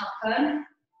that to happen.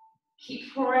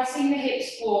 Keep pressing the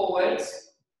hips forwards.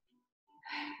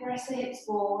 Press the hips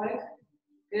forward.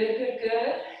 Good, good,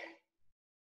 good.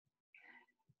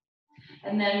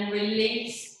 And then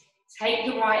release. Take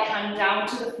the right hand down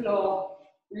to the floor.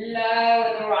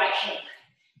 Lower the right hip.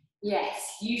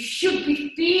 Yes, you should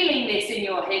be feeling this in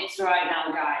your hips right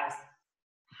now, guys.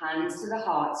 Hands to the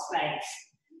heart space.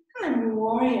 And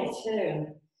warrior 2.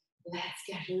 Let's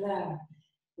get low.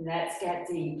 Let's get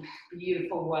deep.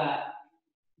 Beautiful work.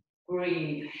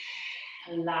 Breathe.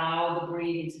 Allow the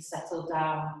breathing to settle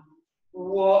down.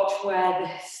 Watch where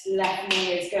this left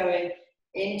knee is going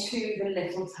into the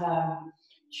little toe.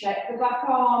 Check the back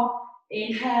arm.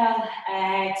 Inhale,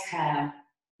 exhale.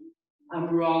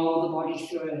 And roll the body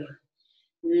through.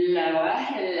 Lower,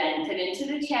 lengthen into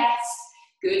the chest.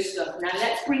 Good stuff. Now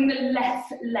let's bring the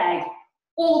left leg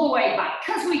all the way back,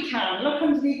 because we can. Look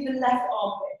underneath the left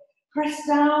armpit. Press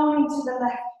down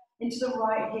into the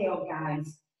right heel,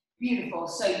 guys. Beautiful.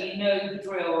 So you know the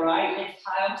drill, right? Lift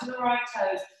high onto the right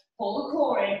toes. Pull the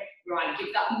core in. Right,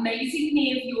 give that amazing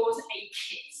knee of yours a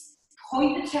kiss.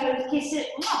 Point the toes, kiss it.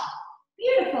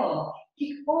 Beautiful.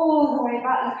 Kick all the way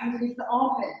back, look underneath the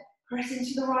armpit. Press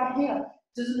into the right heel.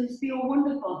 Doesn't this feel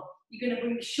wonderful? You're going to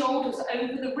bring the shoulders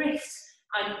over the wrists.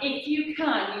 And if you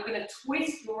can, you're going to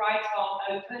twist your right arm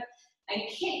open and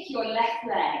kick your left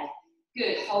leg.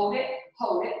 Good. Hold it,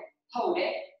 hold it, hold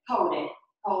it, hold it,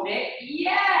 hold it.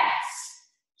 Yes!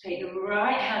 Take the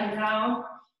right hand down.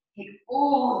 Kick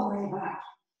all the way back.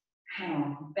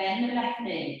 Down. Bend the left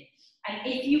knee. And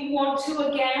if you want to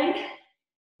again,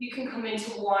 you can come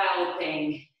into wild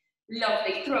thing.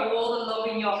 Lovely. Throw all the love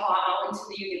in your heart out into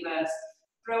the universe.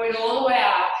 Throw it all the way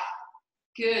out.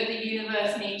 Good. The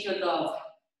universe needs your love.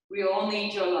 We all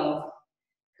need your love.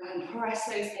 Go ahead and press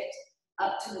those hips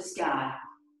up to the sky.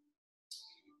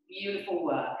 Beautiful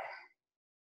work.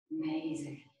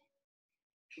 Amazing.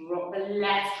 Drop the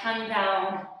left hand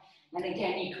down. And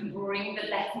again, you can bring the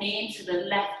left knee into the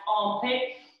left armpit,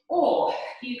 or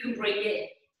you can bring it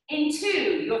into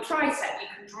your tricep. You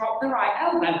can drop the right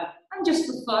elbow. And just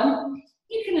for fun,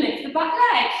 you can lift the back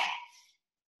leg.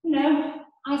 You know,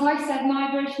 as I said,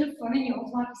 my version of fun and yours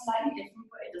might be slightly different,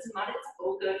 but it doesn't matter, it's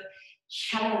all good.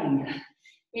 Chaturanga.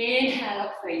 Inhale,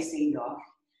 up facing dog.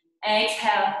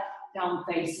 Exhale, down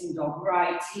facing dog.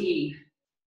 Right, team.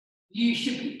 You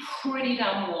should be pretty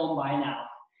damn warm by now.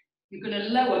 You're going to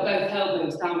lower both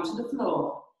elbows down to the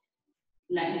floor.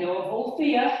 Letting go of all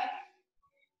fear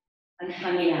and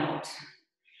hanging out.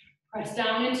 Press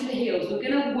down into the heels. We're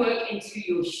going to work into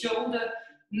your shoulder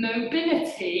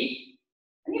mobility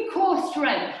and your core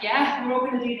strength, yeah? We're all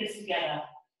going to do this together.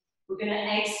 We're going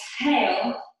to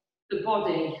exhale the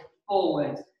body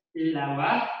forward,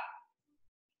 lower,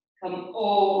 come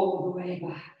all the way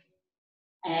back.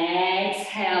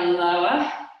 Exhale,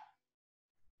 lower.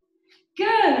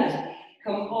 Good.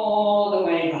 Come all the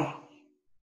way back.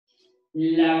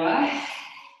 Lower.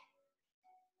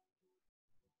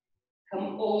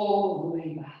 Come all the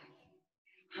way back.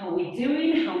 How are we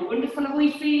doing? How wonderful are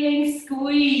we feeling?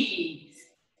 Squeeze.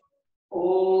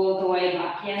 All the way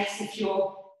back. Yes, if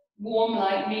you're warm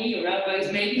like me, your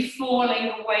elbows may be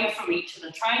falling away from each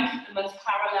other. Try and keep them as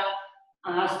parallel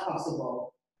as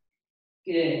possible.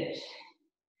 Good.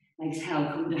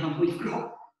 Exhale, come down. We've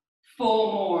got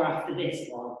 4 more after this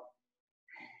one.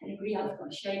 Anybody else got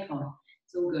a shake on?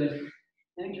 It's all good.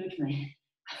 Don't judge me.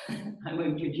 I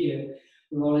won't judge you.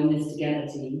 We're all in this together,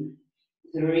 team.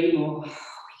 3 more. Oh,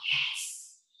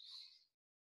 yes.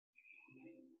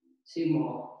 2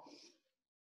 more.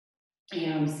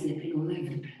 Yeah, I'm slipping all over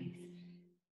the place.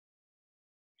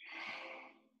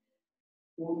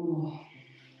 1 more.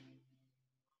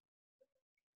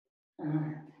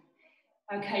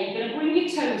 Okay, you're going to bring your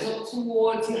toes up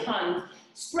towards your hand.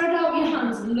 Spread out your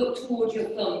hands and look towards your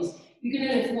thumbs. You're going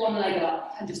to lift one leg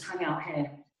up and just hang out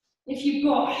here. If you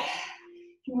want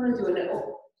to do a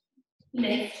little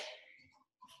lift,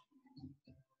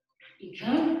 you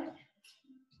can.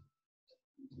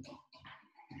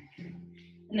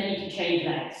 And then you can change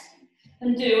legs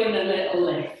and do a little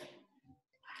lift,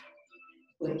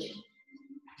 which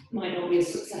might not be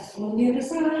as successful on the other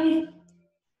side.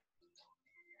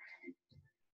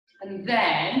 And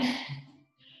then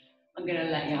I'm going to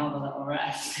let you have a little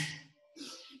rest.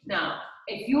 Now,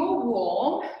 if you're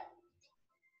warm,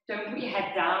 don't put your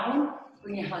head down.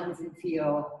 Bring your hands into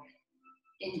your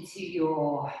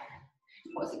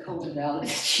what's it called, Adele?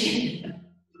 Chin.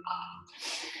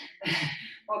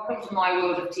 Welcome to my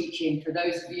world of teaching. For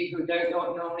those of you who don't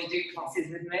normally do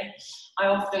classes with me, I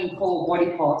often call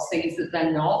body parts things that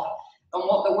they're not. And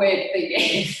what the weird thing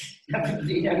is,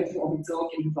 everybody knows what I'm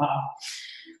talking about.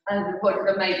 And what do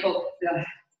they make up? The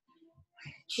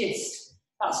chest.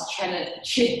 That's chin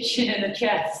and the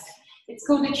chest. It's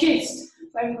called the chest.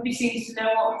 Everybody seems to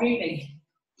know what I'm meaning.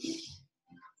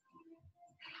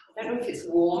 I don't know if it's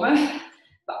warmer,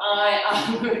 but I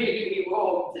am really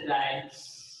warm today.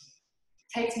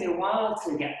 It takes me a while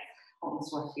to get hot and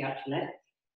sweaty actually.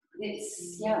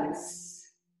 It's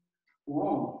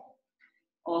warm.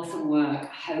 Awesome work.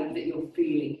 I hope that you're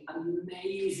feeling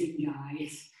amazing,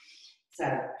 guys. So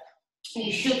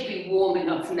you should be warm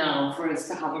enough now for us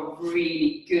to have a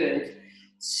really good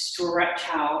stretch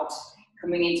out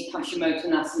coming into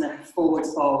Paschimottanasana, forward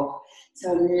fold.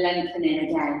 So lengthening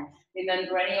again.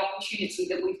 Remember any opportunity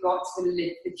that we've got to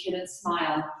lift the chin and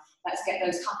smile. Let's get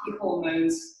those happy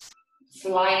hormones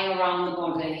flying around the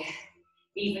body.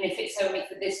 Even if it's only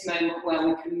for this moment where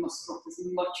we can muster up as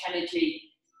much energy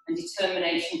and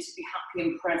determination to be happy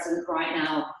and present right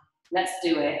now. Let's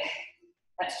do it.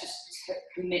 Let's just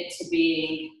commit to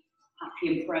being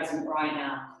happy and present right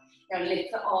now. Now lift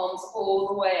the arms all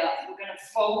the way up. We're going to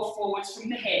fold forwards from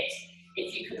the hips.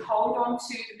 If you could hold on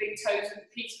to the big toes with the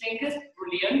peace fingers,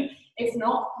 brilliant. If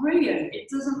not, brilliant. It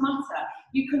doesn't matter.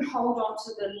 You can hold on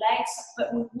to the legs,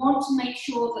 but we want to make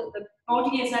sure that the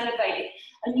body is elevated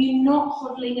and you're not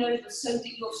huddling over so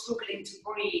that you're struggling to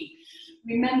breathe.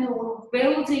 Remember, we're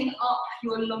building up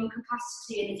your lung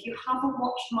capacity, and if you haven't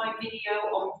watched my video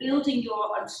on building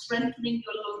and strengthening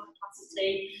your lung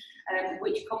capacity,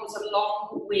 which comes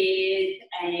along with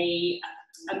a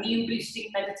immune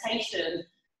boosting meditation,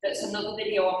 that's another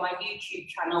video on my YouTube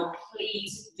channel,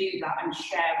 please do that and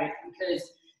share it, because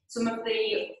some of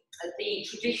the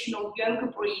traditional yoga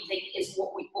breathing is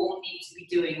what we all need to be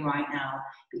doing right now,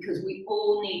 because we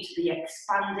all need to be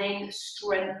expanding,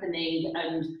 strengthening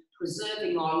and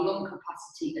preserving our lung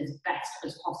capacity as best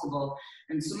as possible.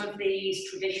 And some of these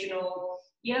traditional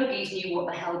yogis knew what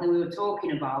the hell they were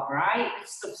talking about, right?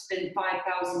 This stuff's been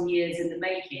 5,000 years in the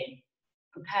making,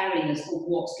 preparing us for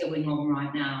what's going on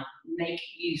right now. Make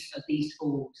use of these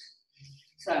tools.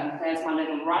 So there's my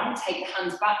little run. Take the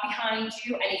hands back behind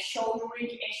you. Any shoulder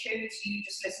issues, you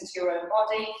just listen to your own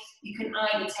body. You can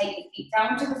either take the feet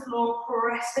down to the floor,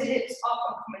 press the hips up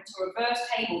and come into reverse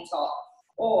tabletop,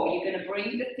 or you're going to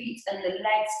bring the feet and the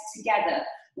legs together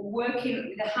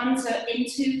working, the hands are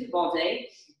into the body,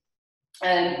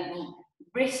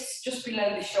 wrists just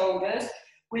below the shoulders.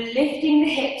 We're lifting the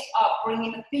hips up,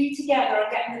 bringing the feet together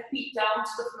and getting the feet down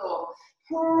to the floor.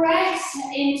 Press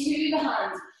into the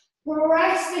hands.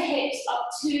 Press the hips up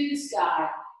to the sky.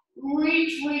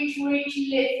 Reach, reach, reach,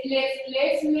 lift, lift,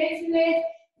 lift, lift, lift.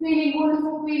 Feeling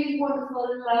wonderful, feeling wonderful.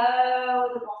 Lower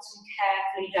the bottom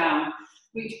carefully down.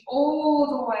 Reach all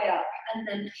the way up and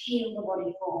then peel the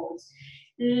body forwards.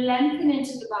 Lengthen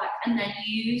into the back and then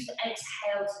use the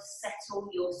exhale to settle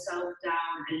yourself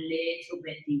down a little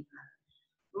bit deeper.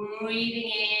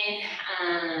 Breathing in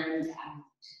and out.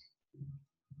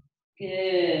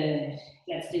 Good.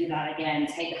 Let's do that again.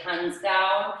 Take the hands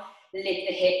down, lift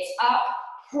the hips up,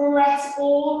 press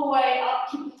all the way up,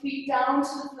 keep the feet down to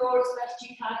the floor as best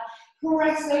you can.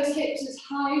 Press those hips as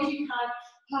high as you can,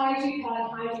 high as you can,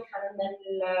 high as you can, and then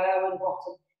lower the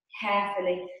bottom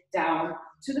carefully down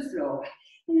to the floor.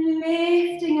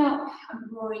 Lifting up and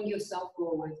drawing yourself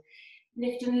forward.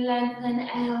 Lift and lengthen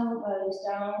elbows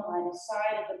down by the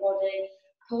side of the body.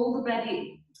 Pull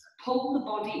the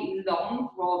body long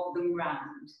rather than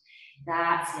round.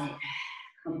 That's it.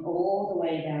 Come all the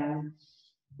way down.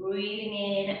 Breathing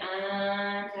in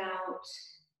and out.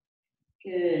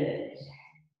 Good.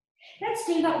 Let's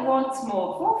do that once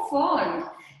more for fun.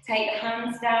 Take the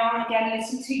hands down again.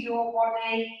 Listen to your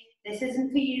body. This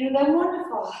isn't for you. They're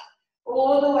wonderful.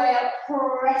 All the way up.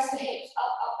 Press the hips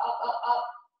up, up, up, up, up.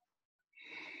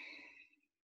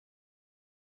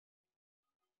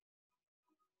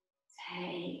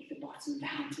 Take the bottom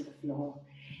down to the floor.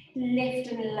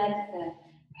 Lift and lengthen.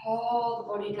 Pull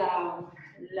the body down.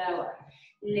 Lower.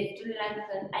 Lift and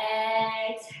lengthen.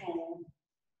 Exhale.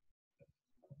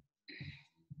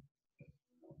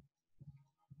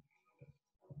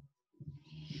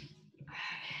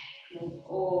 Move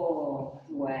all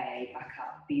the way back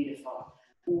up. Beautiful.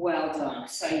 Well done.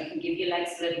 So you can give your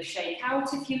legs a little shake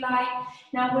out if you like.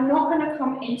 Now we're not going to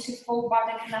come into full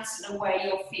Baddha Konasana where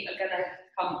your feet are going to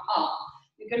come up.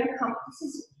 You're going to come,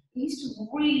 I used to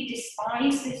really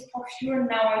despise this posture, and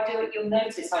now I do it. You'll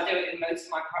notice I do it in most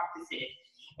of my practices.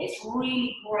 It's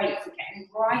really great for getting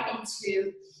right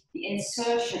into the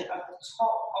insertion of the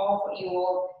top of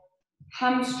your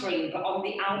hamstring, but on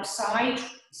the outside.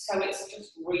 So it's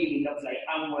just really lovely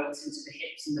and works into the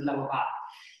hips and the lower back.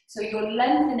 So you're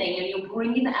lengthening and you're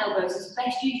bringing the elbows as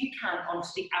best as you can onto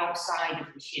the outside of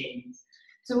the shins.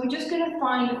 So we're just going to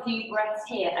find a few breaths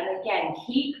here, and again,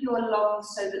 keep your lungs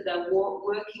so that they're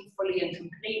working fully and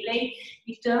completely.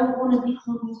 You don't want to be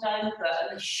huddled over,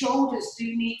 and the shoulders do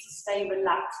need to stay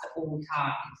relaxed at all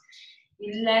times.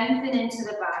 You lengthen into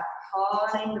the back,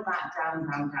 pulling the back down,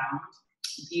 down, down.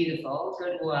 Beautiful,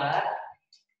 good work.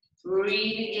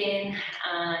 Breathing in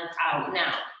and out.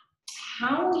 Now,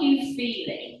 how are you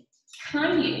feeling?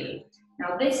 Can you?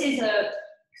 Now, this is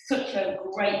such a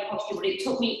great posture, but it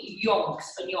took me yonks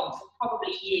and yonks,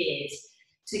 probably years,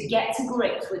 to get to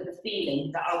grips with the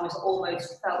feeling that I was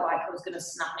almost felt like I was going to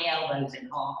snap my elbows in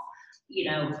half. You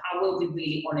know, I will be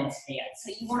really honest here.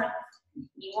 So you want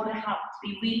to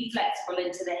be really flexible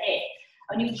into the hip,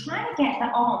 and you're trying to get the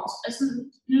arms as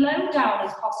low down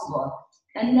as possible,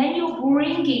 and then you're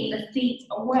bringing the feet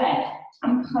away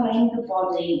and pulling the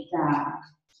body down.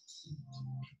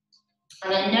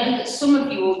 And I know that some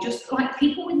of you are just like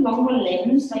people with longer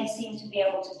limbs, they seem to be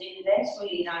able to do this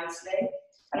really nicely.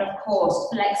 And of course,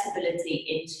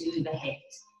 flexibility into the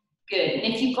hips. Good.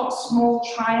 And if you've got a small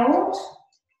child,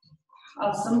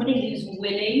 or somebody who's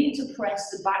willing to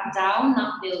press the back down,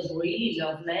 that feels really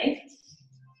lovely.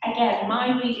 Again,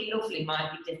 my really lovely might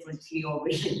be different to your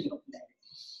really lovely.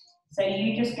 So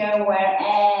you just go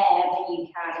wherever you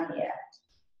can here.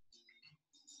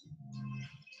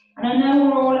 And I know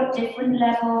we're all at different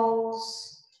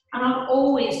levels, and I'll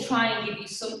always try and give you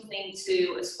something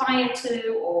to aspire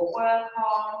to or work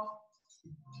on.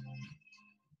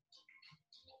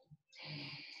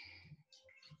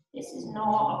 This is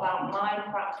not about my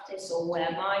practice or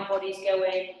where my body's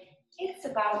going, it's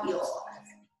about yours.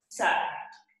 So,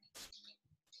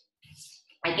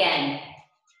 again,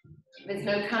 there's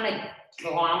no kind of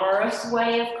glamorous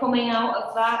way of coming out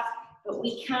of that, but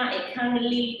it can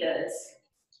lead us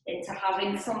into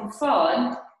having some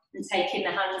fun and taking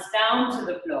the hands down to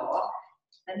the floor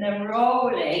and then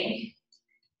rolling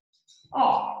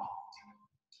off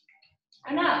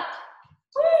and up.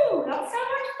 Woo, that's so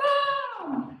much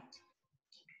fun!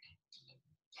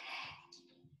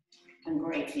 And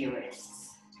great for your wrists.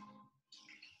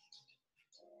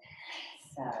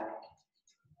 So,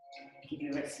 give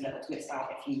your wrists a little twist out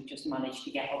if you just managed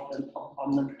to get up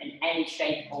on them in any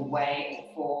shape or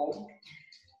way or form.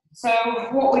 So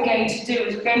what we're going to do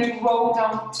is we're going to roll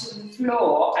down to the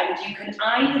floor, and you can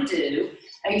either do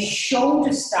a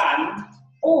shoulder stand,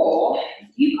 or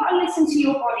you've got to listen to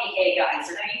your body here, guys.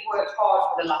 I know you've worked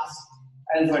hard for the last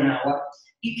over an hour.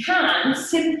 You can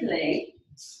simply,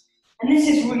 and this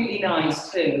is really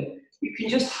nice too, you can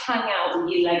just hang out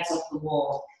with your legs off the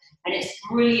wall. And it's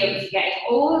brilliant for getting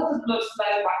all of the blood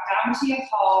flow back down to your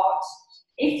heart.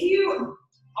 If you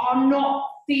are not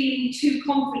feeling too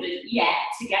confident yet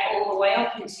to get all the way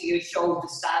up into your shoulder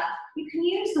stand, you can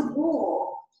use the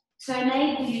wall to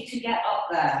enable you to get up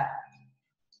there,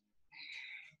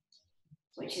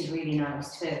 which is really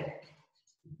nice too.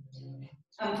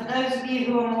 And for those of you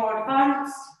who are more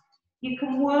advanced, you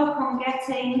can work on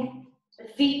getting the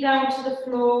feet down to the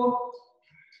floor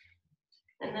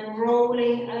and then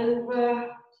rolling over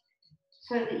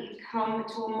so that you come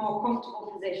to a more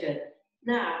comfortable position.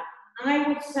 Now, I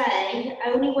would say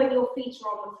only when your feet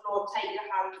are on the floor, take your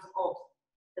hands off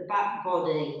the back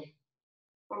body.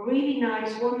 A really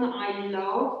nice one that I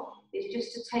love is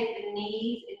just to take the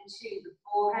knees into the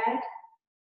forehead.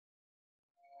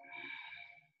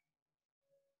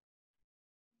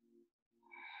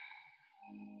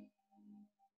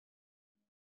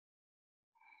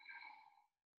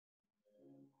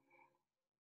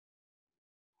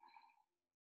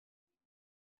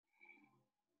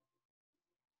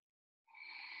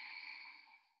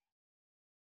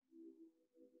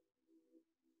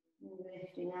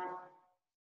 Lifting up.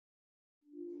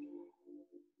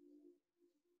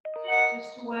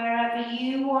 Just to wherever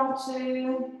you want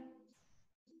to.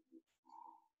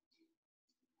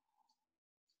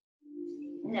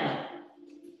 Now,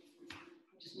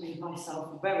 just made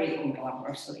myself very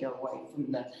unglamorously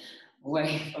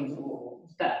away from the wall.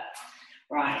 But,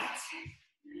 right.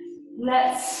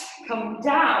 Let's come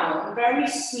down very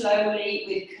slowly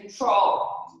with control.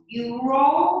 You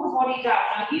roll the body down.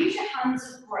 Now use your hands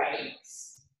as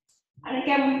brakes. And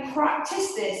again, we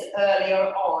practiced this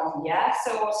earlier on, yeah?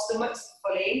 So our stomach's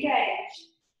fully engaged.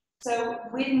 So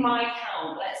with my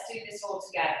count, let's do this all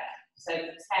together. So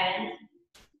 10,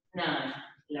 9,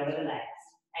 lower the legs.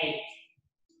 8,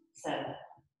 7,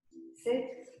 6,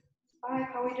 5,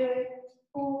 how are we doing?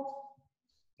 4,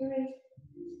 3,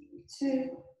 2,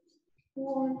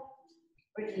 1,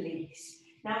 release.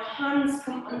 Now hands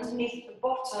come underneath the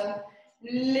bottom,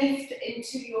 lift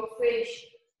into your fish,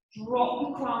 drop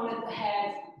the crown of the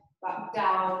head back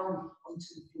down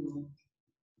onto the floor.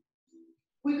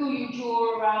 Wiggle your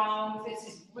jaw around. This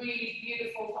is really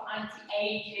beautiful for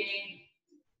anti-aging,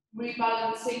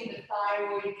 rebalancing the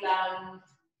thyroid gland.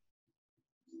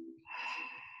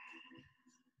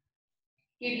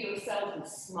 Give yourself a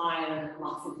smile and a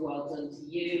massive well done to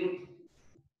you.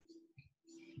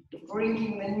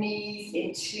 Bringing the knees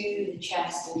into the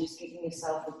chest and just giving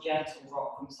yourself a gentle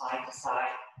rock from side to side.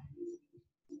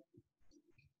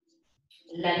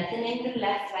 Lengthening the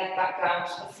left leg back down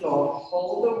to the floor.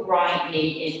 Hold the right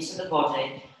knee into the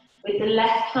body. With the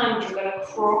left hand, you're going to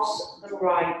cross the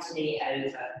right knee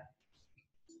over.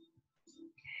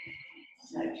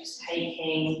 So just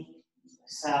taking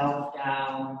yourself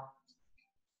down,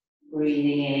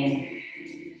 breathing in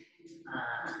and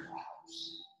out.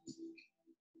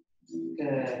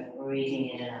 Good,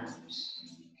 breathing in and out.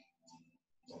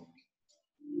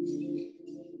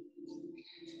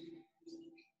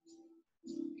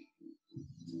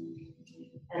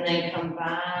 And then come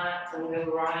back, bring the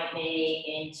right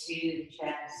knee into the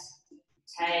chest.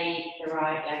 Take the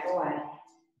right leg away.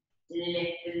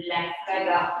 Lift the left leg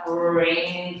up,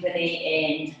 bring the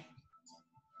knee in.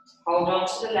 Hold on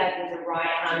to the leg with the right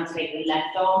hand, take the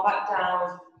left arm back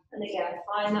down. And again,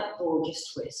 find that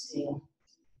gorgeous twist here.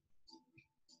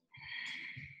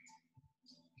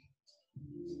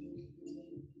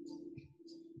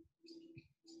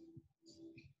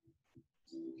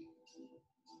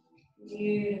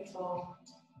 Beautiful.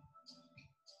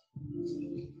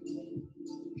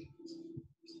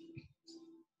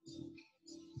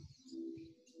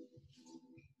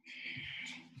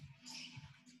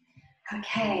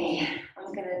 Okay,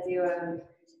 I'm going to do a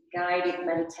guided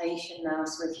meditation now.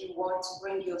 So if you want to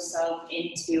bring yourself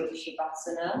into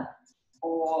Shavasana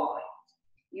or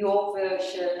your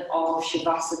version of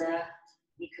Shavasana,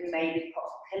 you can maybe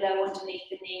put a pillow underneath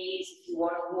the knees. If you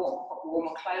want to put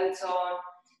warmer clothes on,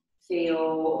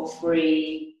 feel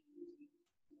free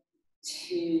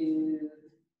to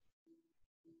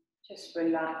just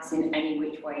relax in any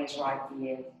which way is right for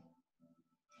you.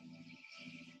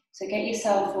 So get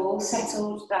yourself all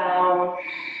settled down.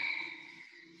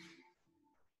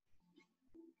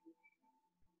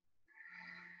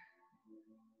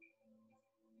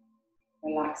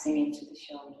 Relaxing into the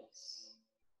shoulders.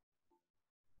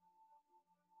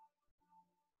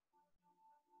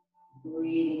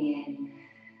 Breathing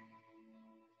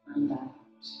in and out.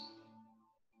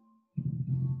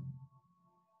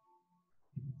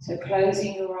 So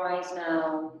closing your eyes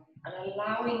now and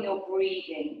allowing your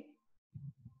breathing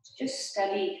to just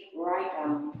steady right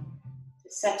down, to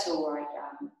settle right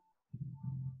down.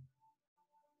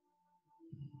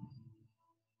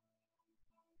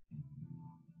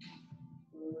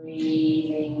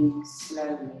 Breathing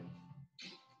slowly,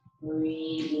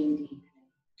 breathing deeply.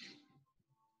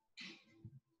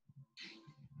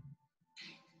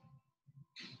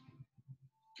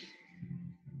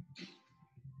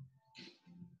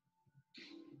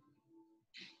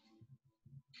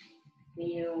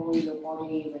 Feel your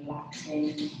body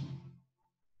relaxing.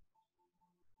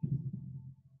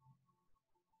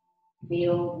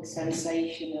 Feel the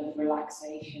sensation of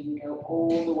relaxation go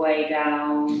all the way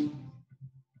down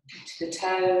to the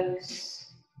toes,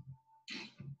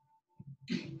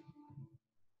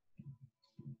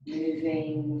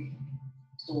 moving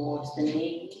towards the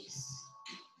knees,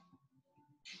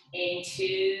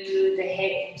 into the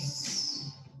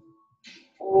hips,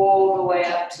 all the way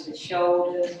up to the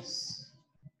shoulders,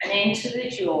 and into the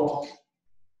jaw,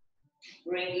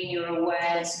 bringing your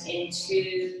awareness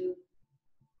into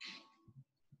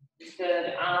the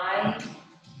third eye,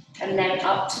 and then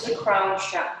up to the crown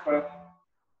chakra.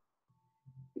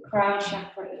 The crown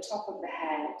chakra at the top of the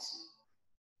head.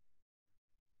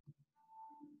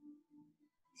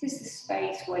 This is the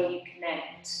space where you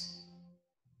connect.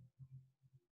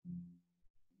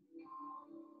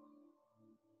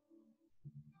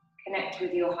 Connect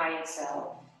with your higher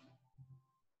self,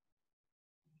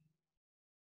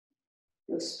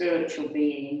 your spiritual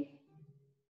being,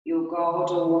 your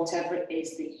God, or whatever it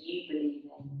is that you believe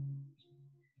in.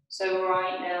 So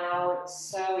right now,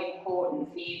 it's so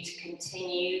important for you to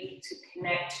continue to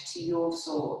connect to your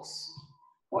source,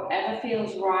 whatever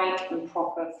feels right and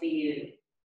proper for you.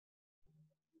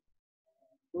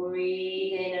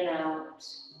 Breathe in and out,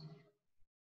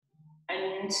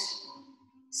 and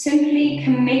simply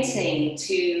committing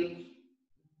to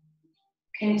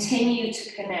continue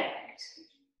to connect,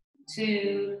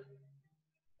 to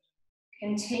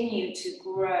continue to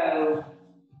grow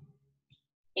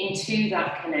into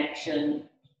that connection,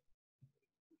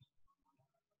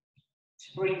 to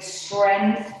bring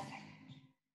strength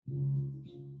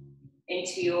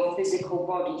into your physical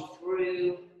body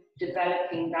through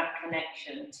developing that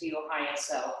connection to your higher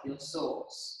self, your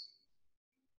source.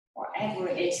 Whatever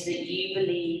it is that you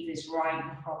believe is right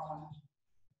and proper.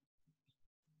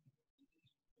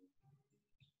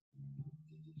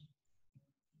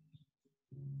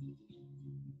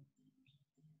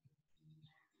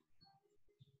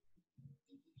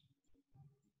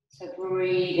 So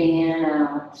breathing in and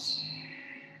out.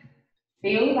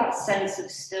 Feel that sense of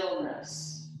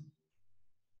stillness,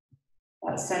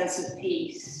 that sense of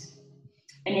peace.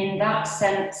 And in that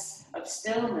sense of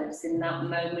stillness, in that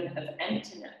moment of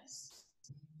emptiness,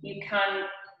 you can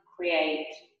create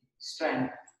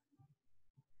strength.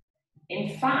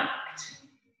 In fact,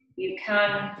 you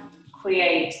can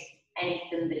create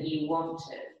anything that you want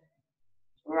to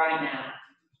right now.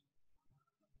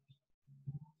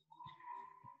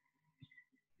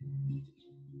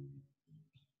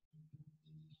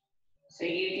 So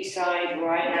you decide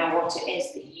right now what it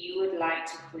is that you would like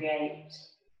to create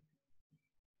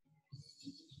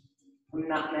from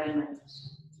that moment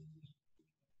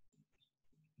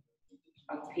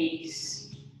of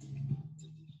peace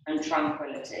and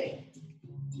tranquility.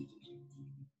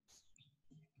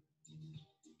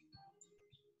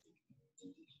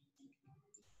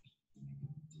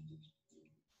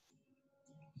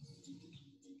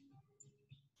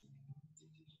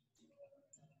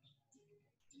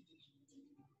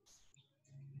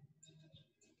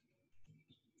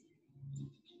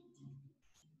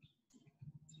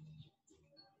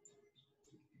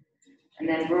 And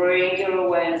then bring your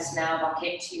awareness now back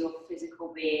into your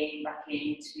physical being, back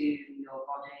into your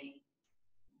body.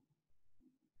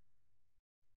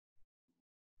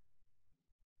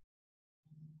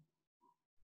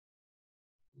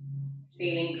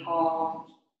 Feeling calm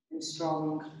and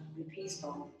strong and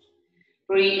peaceful.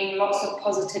 Breathing lots of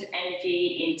positive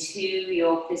energy into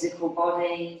your physical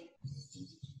body.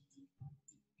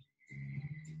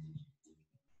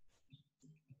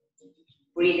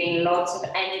 Breathing lots of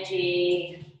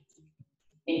energy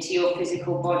into your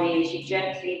physical body as you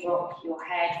gently rock your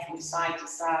head from side to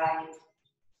side.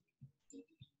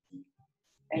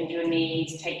 Bend your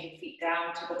knees, take your feet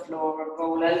down to the floor and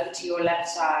roll over to your left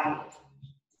side.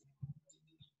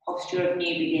 Posture of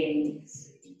new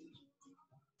beginnings.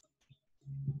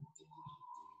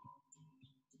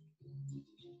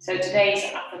 So today's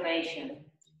affirmation.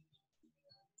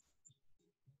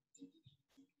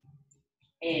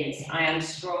 is I am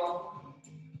strong,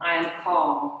 I am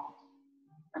calm,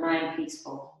 and I am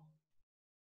peaceful.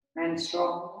 I am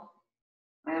strong,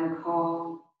 I am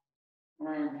calm, and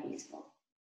I am peaceful.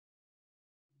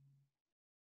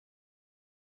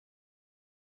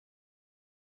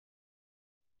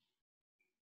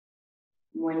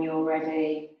 When you're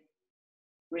ready,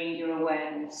 bring your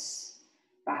awareness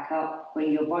back up,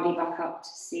 bring your body back up to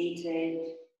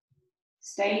seated.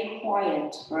 Stay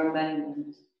quiet for a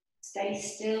moment. Stay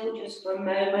still just for a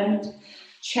moment.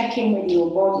 Check in with your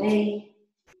body.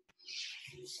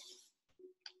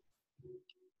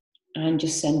 And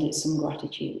just send it some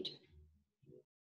gratitude.